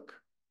have a look.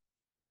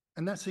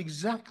 And that's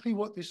exactly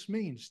what this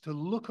means, to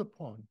look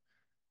upon.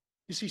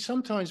 You see,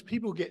 sometimes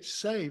people get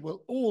saved,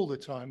 well, all the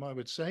time, I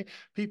would say,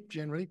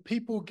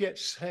 people get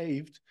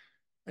saved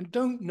and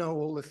don't know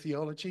all the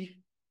theology.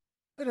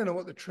 They don't know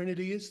what the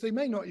Trinity is. They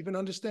may not even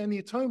understand the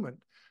atonement.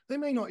 They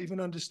may not even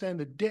understand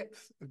the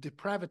depth of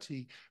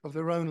depravity of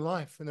their own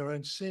life and their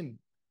own sin.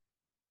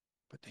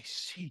 But they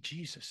see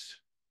Jesus.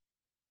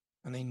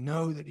 And they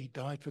know that he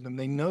died for them.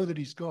 They know that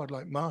he's God,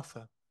 like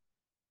Martha.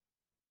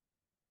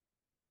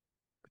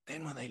 But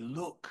then when they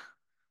look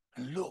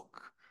and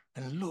look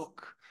and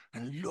look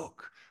and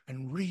look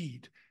and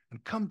read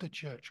and come to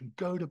church and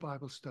go to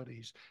Bible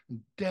studies and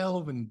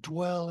delve and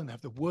dwell and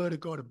have the word of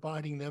God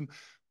abiding them,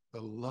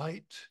 the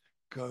light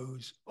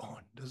goes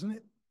on, doesn't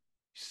it?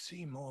 You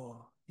see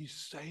more, you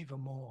savor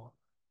more.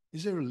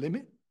 Is there a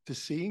limit to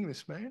seeing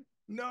this man?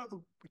 No,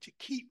 but you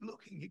keep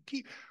looking,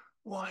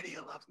 why do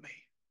you love me?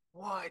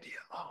 Why do you,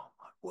 oh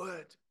my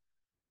word.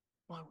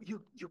 Why,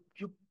 you're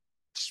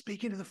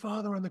speaking to the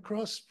Father on the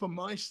cross for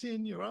my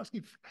sin. You're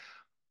asking,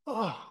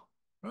 oh,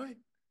 right?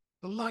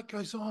 The light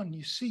goes on.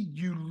 You see,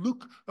 you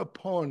look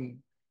upon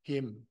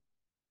him.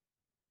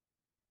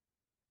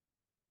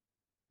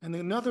 And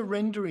another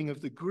rendering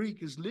of the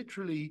Greek is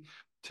literally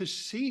to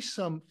see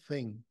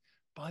something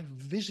by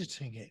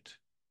visiting it.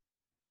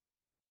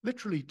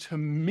 Literally to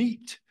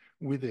meet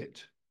with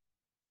it.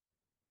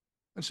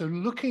 And so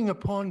looking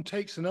upon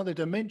takes another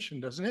dimension,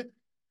 doesn't it?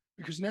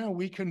 Because now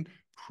we can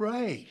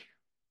pray.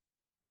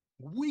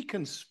 We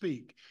can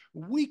speak.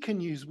 We can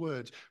use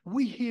words.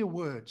 We hear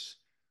words.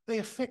 They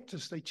affect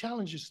us. They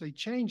challenge us. They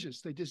change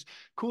us. They just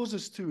cause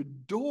us to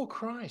adore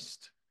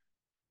Christ.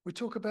 We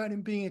talk about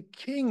him being a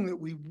king that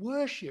we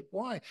worship.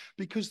 Why?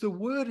 Because the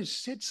word has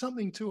said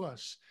something to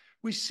us.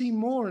 We see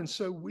more, and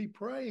so we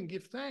pray and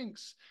give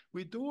thanks.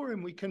 We adore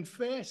him. We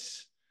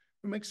confess.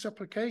 We make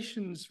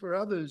supplications for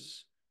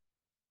others,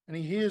 and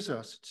he hears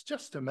us. It's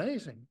just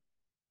amazing.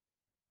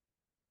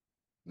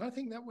 And I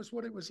think that was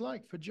what it was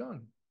like for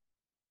John.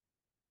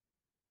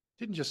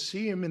 Didn't just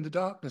see him in the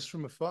darkness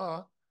from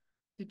afar.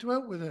 He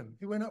dwelt with him.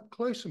 He went up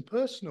close and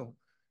personal.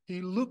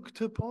 He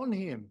looked upon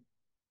him.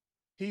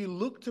 He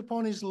looked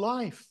upon his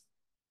life.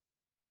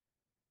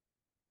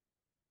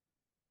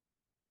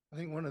 I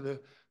think one of the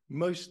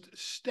most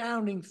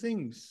astounding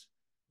things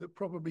that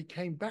probably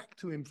came back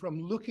to him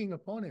from looking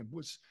upon him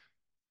was,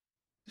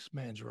 this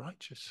man's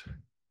righteous.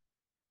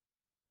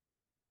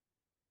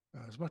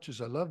 Now, as much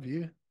as I love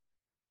you,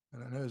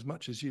 and I know as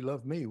much as you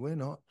love me, we're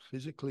not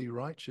physically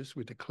righteous.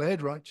 We're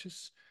declared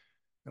righteous,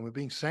 and we're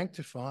being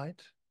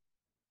sanctified.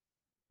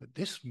 But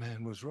this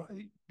man was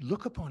right.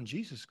 Look upon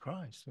Jesus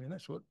Christ. I mean,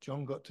 that's what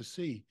John got to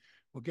see.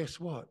 Well, guess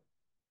what?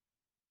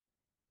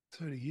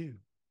 So do you.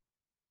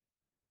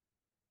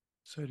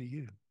 So do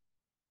you.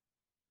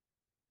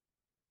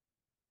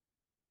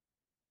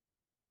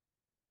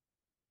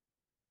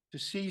 To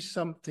see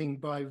something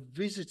by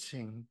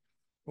visiting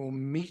or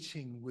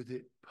meeting with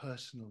it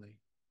personally.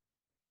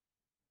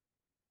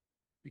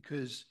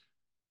 Because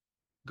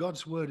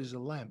God's word is a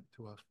lamp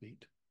to our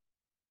feet,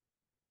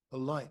 a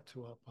light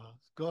to our path.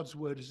 God's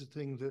word is a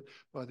thing that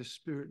by the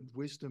Spirit of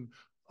wisdom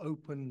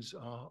opens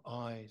our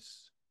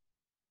eyes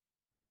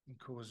and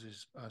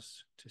causes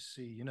us to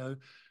see. You know,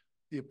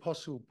 the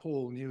Apostle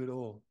Paul knew it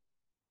all.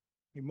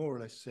 He more or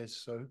less says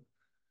so,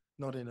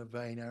 not in a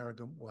vain,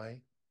 arrogant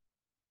way.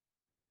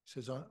 He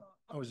says,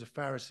 I was a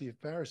Pharisee of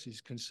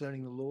Pharisees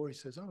concerning the law. He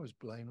says, I was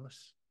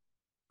blameless.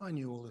 I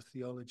knew all the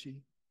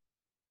theology.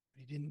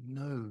 But he didn't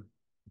know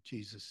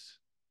Jesus.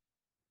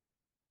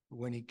 But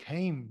when he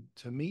came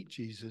to meet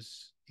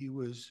Jesus, he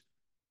was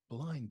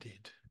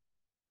blinded.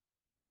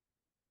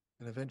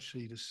 And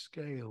eventually the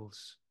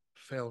scales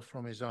fell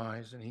from his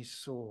eyes and he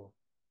saw.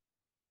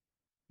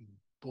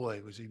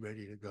 Boy, was he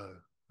ready to go,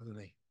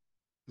 wasn't he?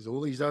 Because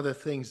all these other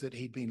things that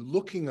he'd been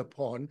looking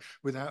upon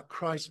without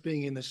Christ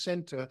being in the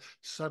center,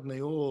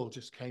 suddenly all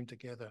just came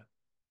together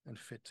and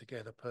fit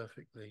together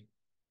perfectly.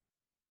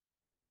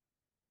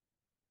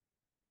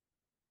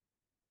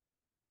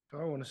 So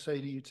I want to say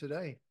to you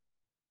today,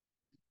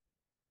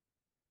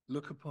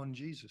 look upon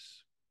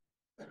Jesus.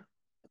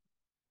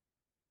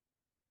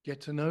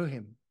 Get to know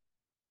him.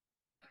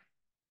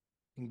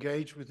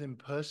 Engage with him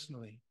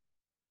personally.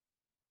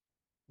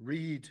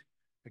 Read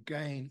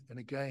again and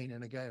again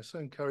and again. I'm so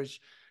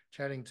encouraged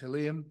chatting to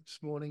Liam this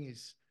morning.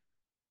 He's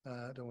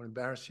I don't want to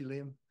embarrass you,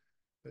 Liam,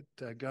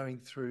 but going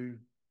through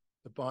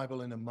the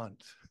Bible in a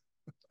month.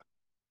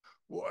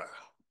 Wow.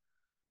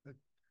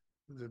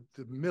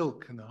 The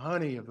milk and the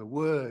honey of the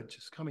word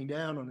just coming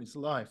down on his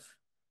life.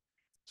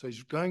 So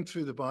he's going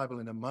through the Bible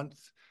in a month,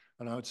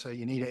 and I would say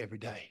you need it every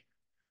day.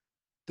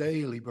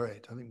 Daily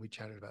bread. I think we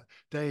chatted about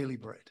daily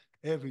bread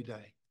every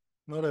day.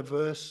 Not a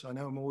verse. I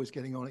know I'm always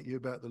getting on at you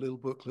about the little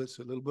booklets.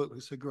 The little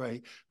booklets are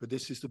great, but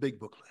this is the big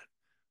booklet,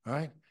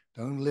 right?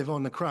 Don't live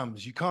on the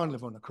crumbs. You can't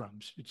live on the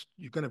crumbs.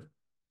 You're going to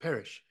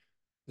perish.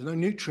 There's no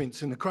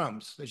nutrients in the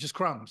crumbs. There's just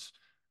crumbs.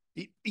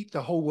 Eat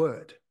the whole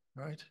word,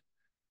 right?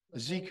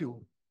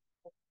 Ezekiel.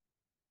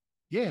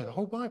 Yeah, the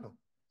whole Bible.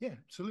 Yeah,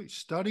 absolutely.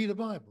 Study the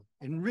Bible.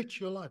 Enrich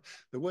your life.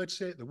 The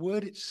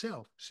word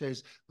itself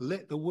says,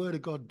 let the word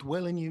of God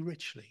dwell in you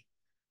richly.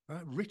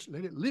 Right? Rich,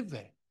 let it live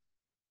there,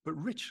 but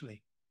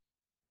richly.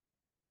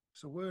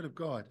 It's the word of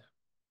God.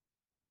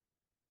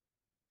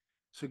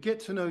 So get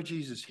to know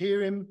Jesus.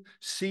 Hear him,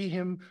 see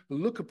him,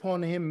 look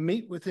upon him,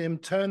 meet with him,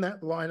 turn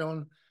that light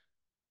on.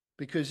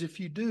 Because if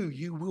you do,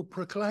 you will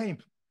proclaim.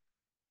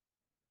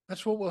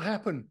 That's what will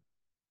happen.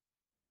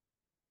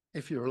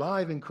 If you're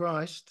alive in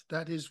Christ,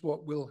 that is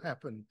what will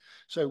happen.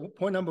 So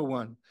point number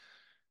one,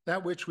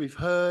 that which we've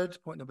heard.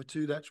 Point number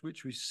two, that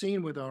which we've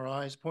seen with our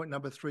eyes. Point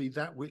number three,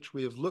 that which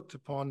we have looked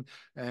upon,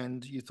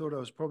 and you thought I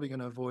was probably going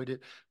to avoid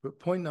it. But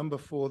point number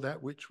four,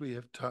 that which we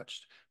have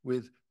touched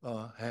with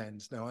our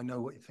hands. Now, I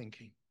know what you're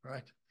thinking,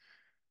 right?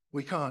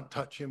 We can't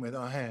touch him with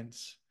our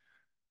hands.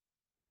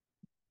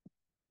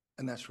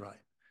 And that's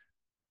right.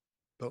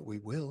 But we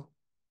will.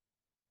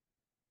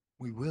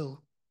 We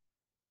will.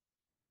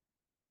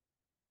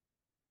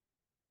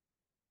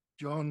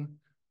 John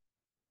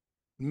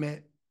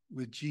met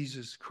with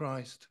Jesus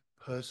Christ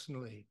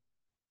personally,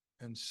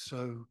 and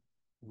so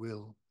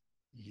will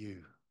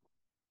you.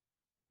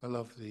 I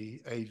love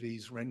the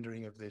AV's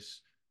rendering of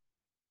this.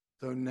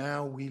 Though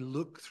now we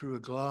look through a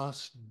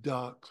glass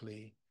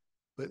darkly,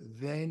 but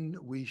then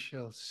we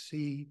shall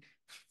see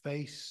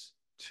face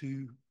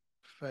to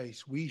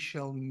face. We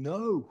shall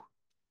know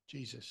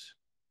Jesus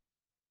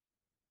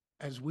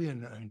as we are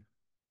known.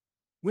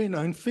 We're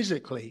known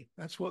physically.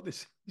 That's what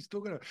this is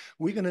talking about.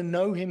 We're going to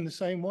know him the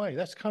same way.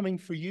 That's coming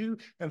for you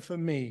and for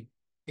me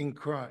in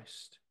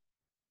Christ.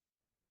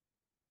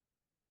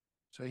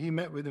 So he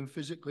met with him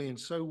physically, and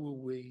so will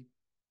we.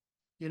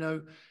 You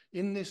know,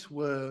 in this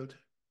world,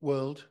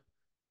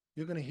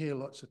 you're going to hear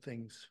lots of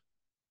things.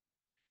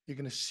 You're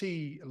going to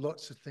see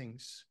lots of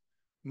things.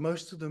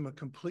 Most of them are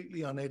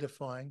completely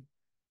unedifying.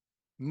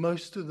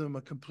 Most of them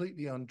are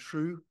completely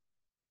untrue.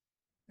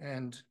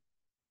 And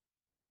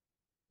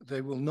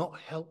they will not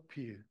help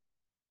you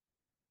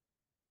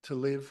to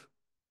live.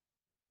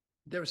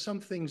 There are some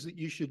things that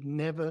you should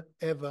never,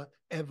 ever,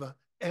 ever,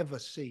 ever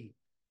see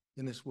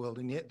in this world.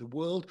 And yet the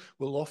world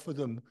will offer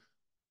them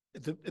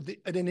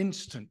at an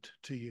instant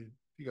to you.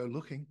 If you go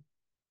looking.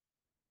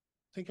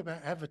 Think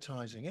about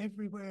advertising.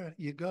 Everywhere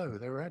you go,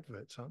 there are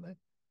adverts, aren't there?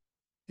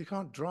 You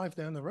can't drive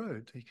down the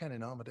road. You can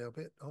in Armadale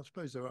bit. I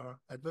suppose there are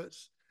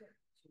adverts.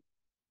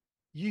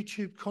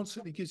 YouTube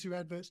constantly gives you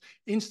adverts.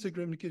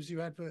 Instagram gives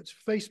you adverts.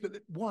 Facebook,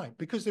 why?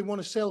 Because they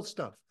want to sell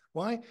stuff.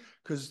 Why?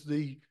 Because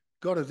the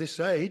God of this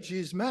age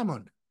is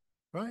Mammon,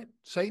 right?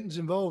 Satan's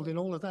involved in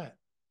all of that.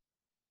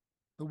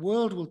 The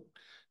world will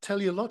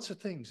tell you lots of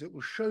things. It will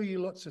show you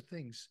lots of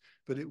things,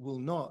 but it will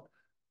not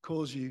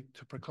cause you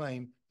to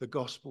proclaim the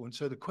gospel. And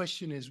so the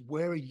question is,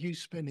 where are you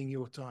spending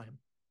your time?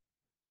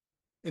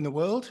 In the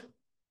world?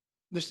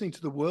 Listening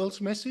to the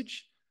world's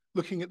message?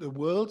 Looking at the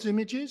world's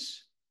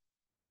images?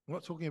 I'm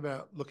not talking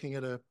about looking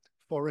at a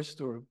forest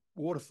or a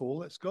waterfall.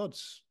 That's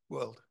God's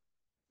world.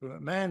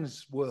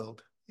 Man's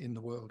world in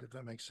the world, if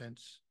that makes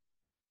sense.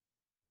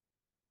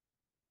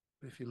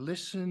 But if you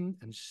listen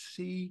and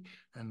see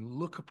and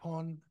look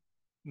upon,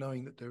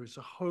 knowing that there is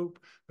a hope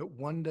that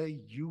one day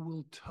you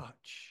will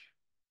touch.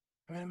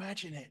 I mean,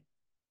 imagine it.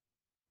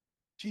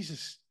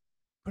 Jesus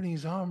putting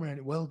his arm around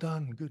it. Well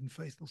done, good and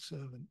faithful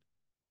servant.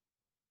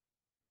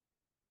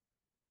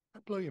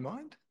 That blow your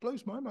mind? It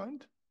blows my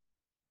mind.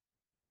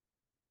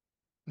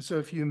 And so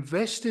if you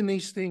invest in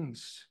these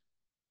things,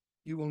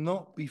 you will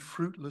not be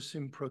fruitless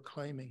in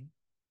proclaiming.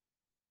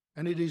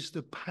 And it is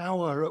the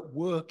power at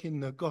work in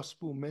the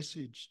gospel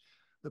message,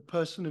 the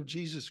person of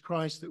Jesus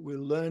Christ that we're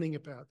learning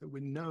about, that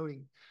we're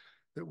knowing,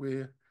 that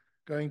we're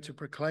going to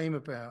proclaim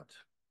about.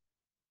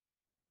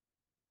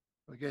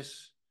 I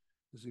guess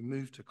as we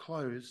move to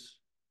close,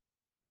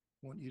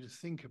 I want you to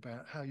think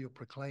about how your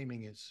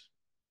proclaiming is,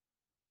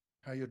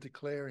 how your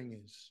declaring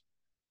is,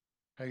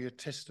 how your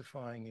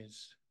testifying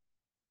is.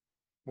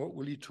 What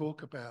will you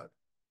talk about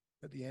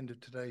at the end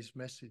of today's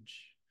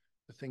message?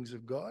 The things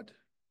of God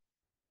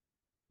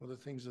or the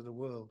things of the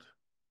world?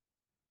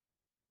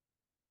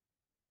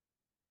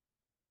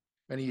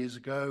 Many years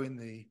ago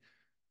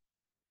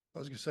I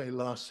was going to say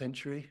last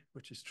century,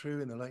 which is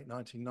true, in the late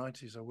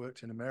 1990s, I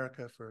worked in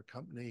America for a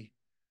company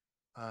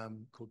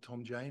called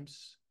Tom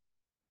James.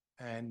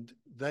 And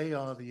they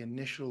are the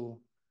initial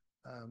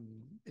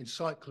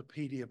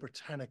Encyclopedia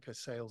Britannica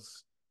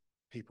sales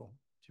people.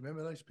 Do you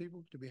remember those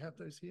people? Do we have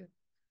those here?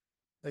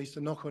 They used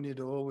to knock on your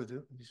door with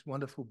these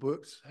wonderful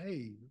books.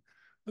 Hey,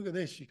 look at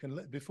this. You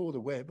can, before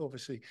the web,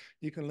 obviously,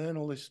 you can learn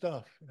all this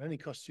stuff. It only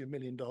costs you $1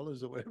 million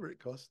or whatever it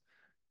costs.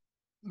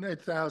 And there are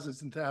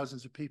thousands and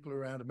thousands of people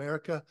around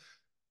America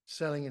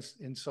selling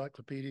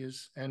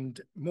encyclopedias. And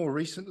more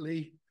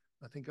recently,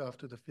 I think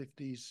after the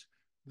 50s,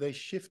 they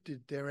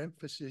shifted their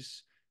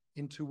emphasis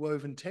into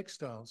woven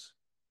textiles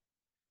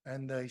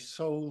and they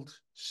sold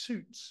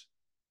suits.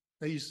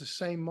 They used the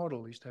same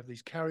model. They used to have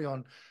these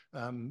carry-on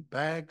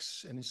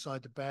bags, and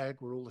inside the bag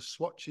were all the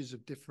swatches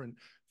of different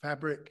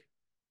fabric.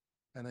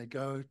 And they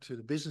go to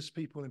the business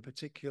people in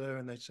particular,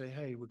 and they say,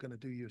 "Hey, we're going to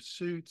do your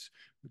suit.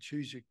 We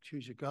choose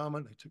your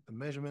garment." They took the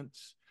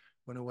measurements,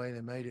 went away,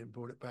 they made it, and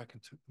brought it back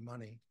and took the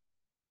money.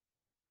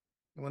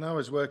 And when I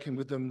was working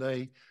with them,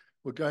 they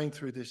were going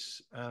through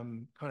this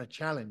kind of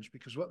challenge,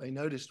 because what they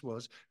noticed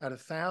was, out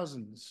of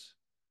thousands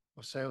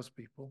of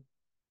salespeople,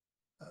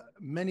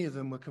 many of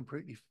them were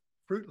completely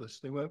fruitless.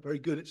 They weren't very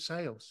good at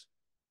sales.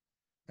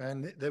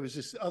 And there was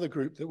this other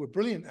group that were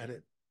brilliant at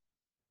it.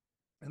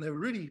 And they were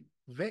really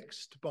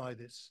vexed by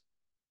this.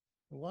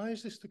 Why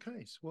is this the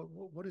case?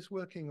 What is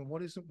working and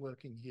what isn't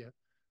working here?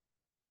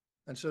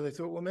 And so they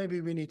thought, well,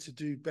 maybe we need to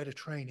do better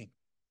training.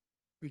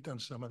 We've done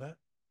some of that.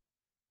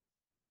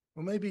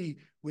 Or maybe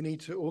we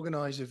need to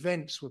organize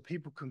events where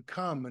people can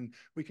come and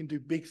we can do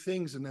big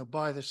things and they'll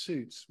buy the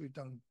suits. We've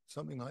done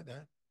something like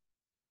that.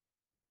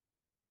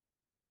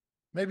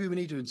 Maybe we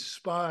need to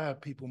inspire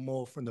people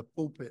more from the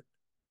pulpit.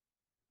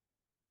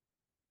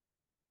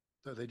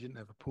 Though they didn't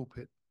have a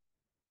pulpit.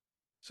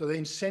 So they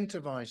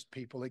incentivized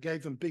people. They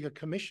gave them bigger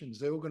commissions.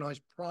 They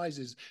organized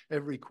prizes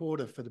every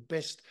quarter for the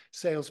best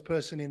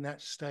salesperson in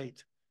that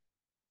state.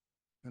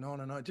 And on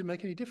and on. It didn't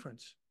make any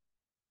difference.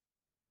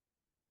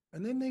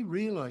 And then they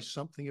realized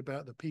something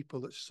about the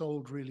people that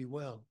sold really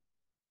well.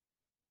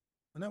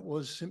 And that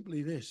was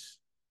simply this.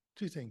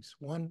 Two things.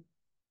 One,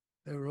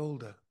 they were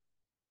older.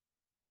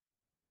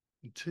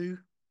 And two,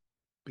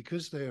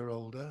 because they are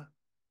older,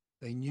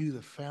 they knew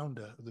the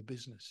founder of the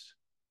business.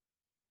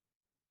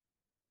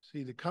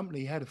 See, the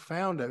company had a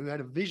founder who had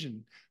a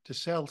vision to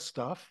sell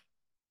stuff.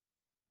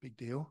 Big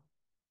deal.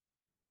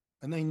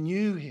 And they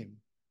knew him.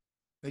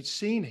 They'd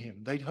seen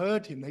him. They'd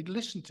heard him. They'd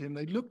listened to him.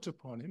 They'd looked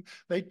upon him.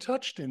 They'd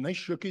touched him. They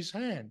shook his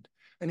hand.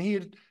 And he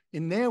had,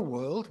 in their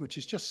world, which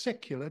is just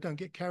secular, don't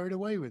get carried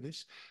away with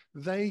this,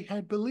 they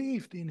had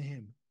believed in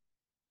him.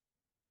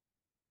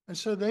 And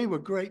so they were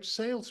great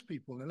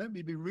salespeople. And let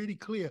me be really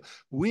clear.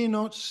 We're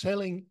not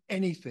selling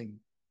anything.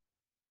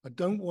 I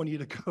don't want you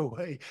to go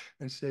away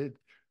and say,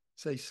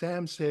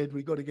 Sam said,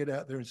 we've got to get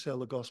out there and sell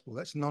the gospel.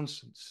 That's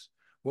nonsense.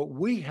 What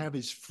we have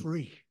is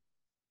free.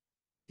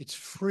 It's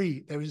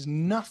free. There is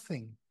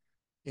nothing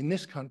in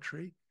this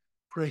country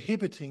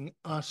prohibiting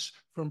us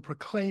from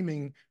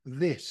proclaiming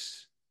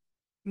this.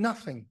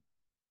 Nothing.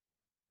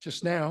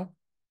 Just now,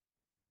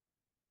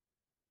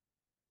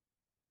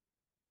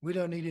 we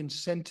don't need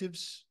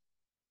incentives.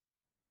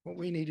 What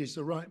we need is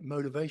the right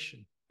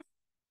motivation.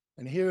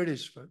 And here it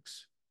is,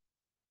 folks.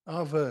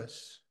 Our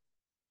verse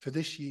for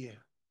this year.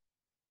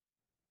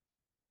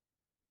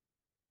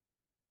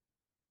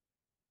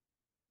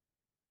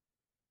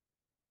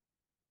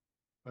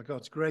 By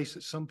God's grace,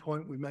 at some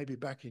point we may be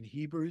back in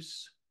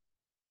Hebrews.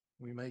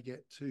 We may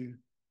get to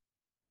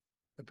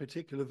a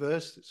particular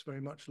verse that's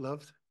very much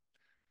loved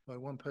by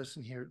one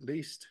person here at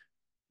least,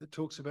 that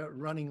talks about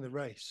running the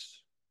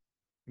race.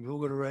 We've all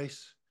got a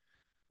race.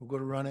 We've got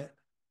to run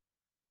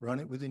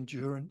it with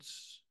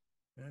endurance,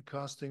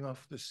 casting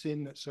off the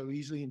sin that so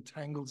easily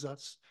entangles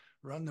us.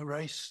 Run the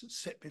race that's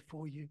set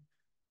before you.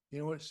 You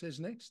know what it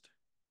says next?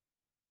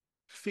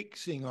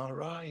 Fixing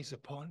our eyes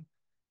upon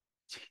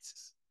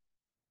Jesus.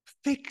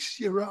 Fix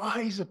your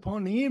eyes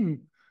upon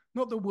him,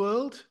 not the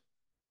world.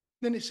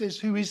 Then it says,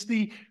 who is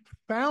the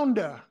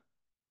founder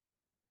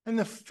and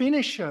the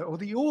finisher, or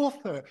the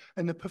author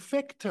and the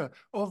perfecter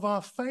of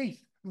our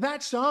faith.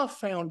 That's our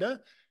founder,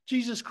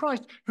 Jesus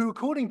Christ, who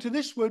according to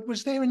this word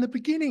was there in the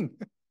beginning.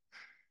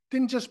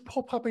 Didn't just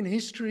pop up in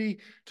history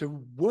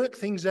to work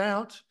things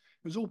out.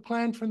 It was all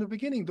planned from the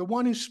beginning. The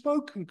one who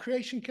spoke and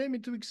creation came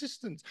into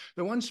existence.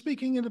 The one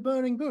speaking in the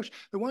burning bush.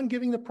 The one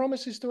giving the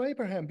promises to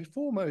Abraham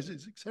before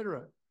Moses,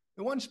 etc.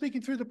 The one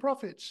speaking through the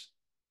prophets.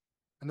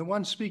 And the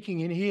one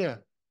speaking in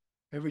here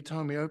every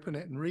time we open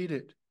it and read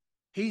it.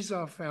 He's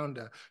our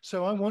founder.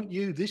 So I want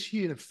you this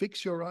year to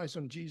fix your eyes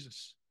on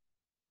Jesus.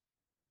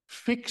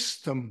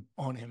 Fix them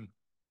on him.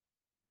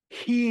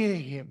 Hear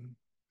him.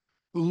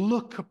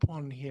 Look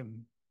upon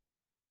him.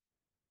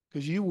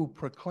 Because you will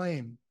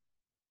proclaim,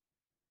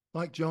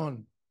 like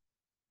John.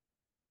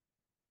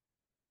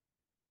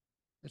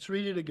 Let's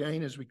read it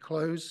again as we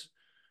close,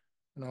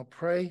 and I'll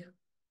pray.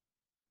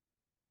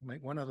 I'll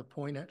make one other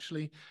point,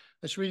 actually.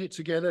 Let's read it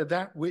together.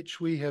 That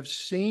which we have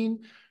seen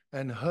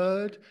and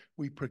heard,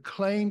 we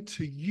proclaim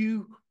to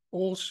you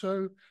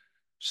also,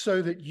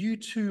 so that you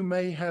too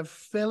may have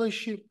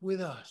fellowship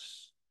with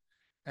us.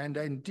 And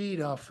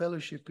indeed, our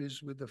fellowship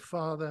is with the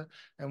Father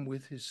and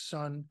with his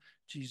Son,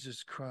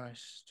 Jesus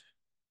Christ.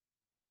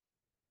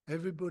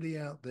 Everybody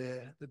out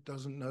there that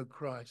doesn't know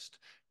Christ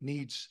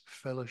needs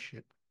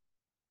fellowship,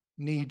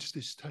 needs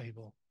this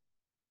table,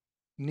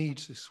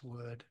 needs this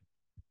word.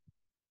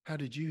 How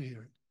did you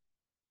hear it?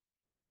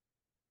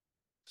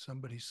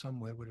 Somebody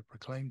somewhere would have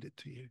proclaimed it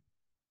to you.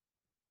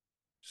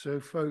 So,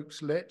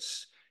 folks,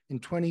 let's in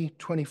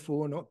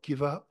 2024 not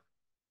give up.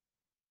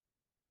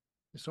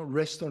 Let's not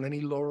rest on any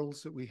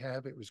laurels that we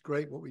have. It was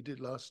great what we did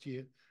last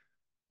year.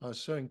 I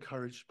was so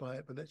encouraged by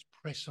it, but let's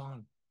press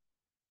on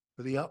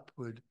for the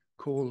upward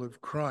call of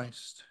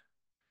Christ.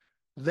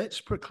 Let's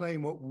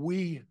proclaim what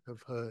we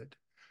have heard.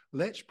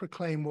 Let's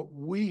proclaim what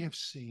we have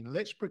seen.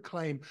 Let's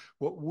proclaim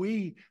what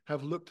we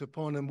have looked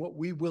upon and what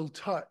we will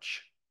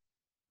touch.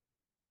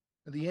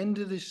 At the end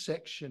of this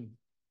section,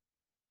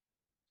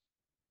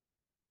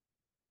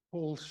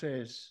 John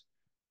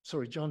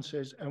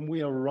says, and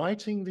we are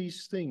writing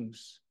these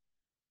things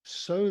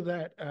so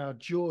that our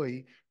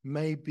joy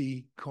may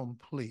be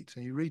complete.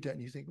 And you read that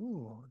and you think,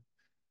 oh,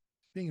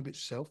 being a bit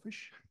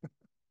selfish.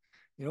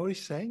 You know what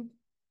he's saying?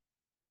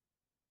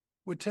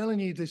 We're telling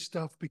you this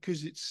stuff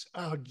because it's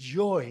our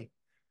joy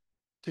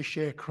to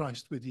share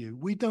Christ with you.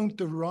 We don't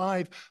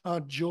derive our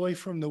joy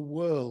from the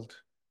world.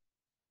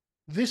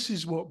 This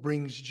is what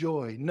brings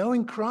joy,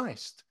 knowing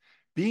Christ,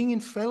 being in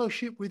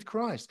fellowship with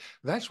Christ.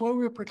 That's why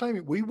we're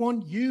proclaiming. We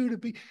want you to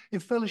be in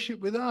fellowship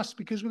with us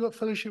because we've got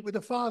fellowship with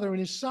the Father and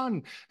his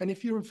Son. And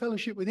if you're in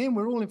fellowship with him,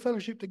 we're all in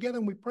fellowship together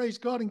and we praise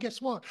God. And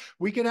guess what?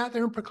 We get out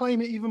there and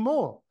proclaim it even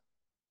more.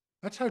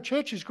 That's how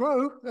churches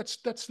grow. That's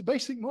the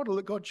basic model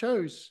that God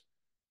chose.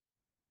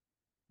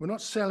 We're not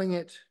selling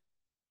it.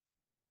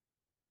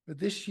 But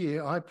this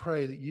year, I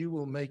pray that you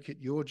will make it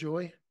your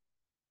joy,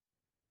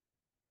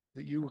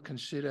 that you will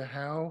consider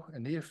how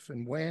and if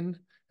and when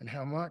and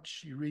how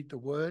much you read the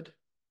word,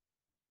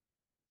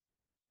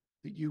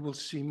 that you will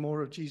see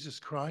more of Jesus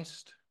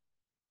Christ,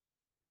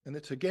 and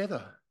that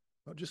together,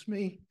 not just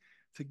me,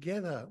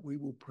 together we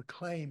will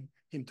proclaim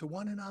him to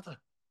one another,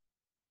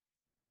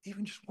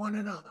 even just one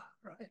another,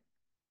 right?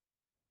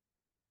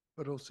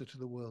 But also to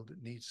the world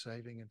that needs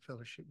saving and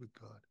fellowship with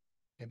God.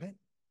 Amen?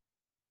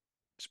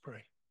 Let's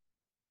pray.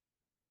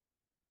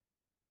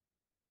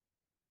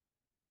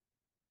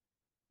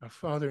 Our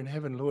Father in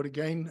heaven, Lord,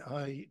 again,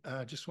 I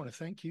just want to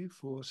thank you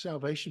for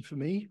salvation for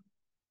me.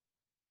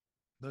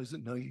 Those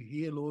that know you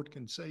here, Lord,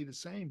 can say the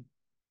same.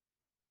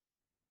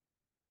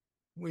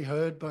 We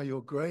heard by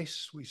your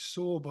grace, we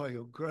saw by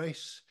your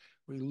grace,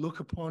 we look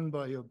upon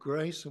by your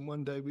grace, and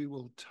one day we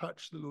will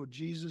touch the Lord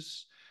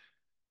Jesus.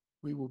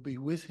 We will be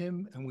with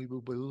him and we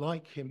will be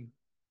like him.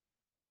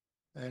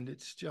 And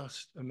it's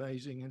just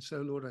amazing. And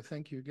so, Lord, I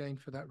thank you again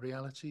for that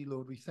reality.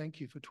 Lord, we thank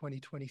you for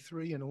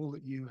 2023 and all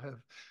that you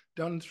have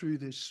done through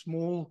this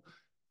small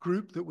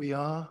group that we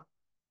are,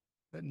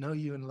 that know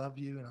you and love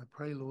you. And I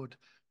pray, Lord,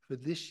 for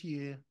this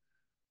year,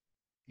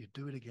 you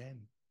do it again.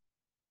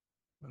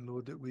 And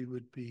Lord, that we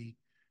would be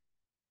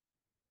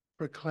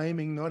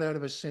proclaiming not out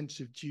of a sense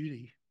of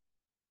duty,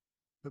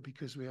 but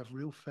because we have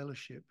real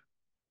fellowship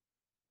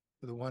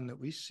with the one that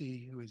we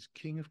see who is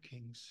King of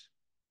Kings,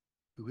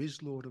 who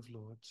is Lord of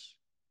Lords,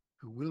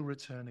 who will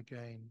return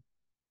again,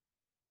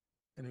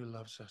 and who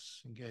loves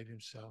us and gave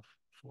himself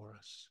for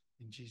us.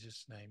 In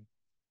Jesus' name,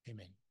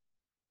 amen.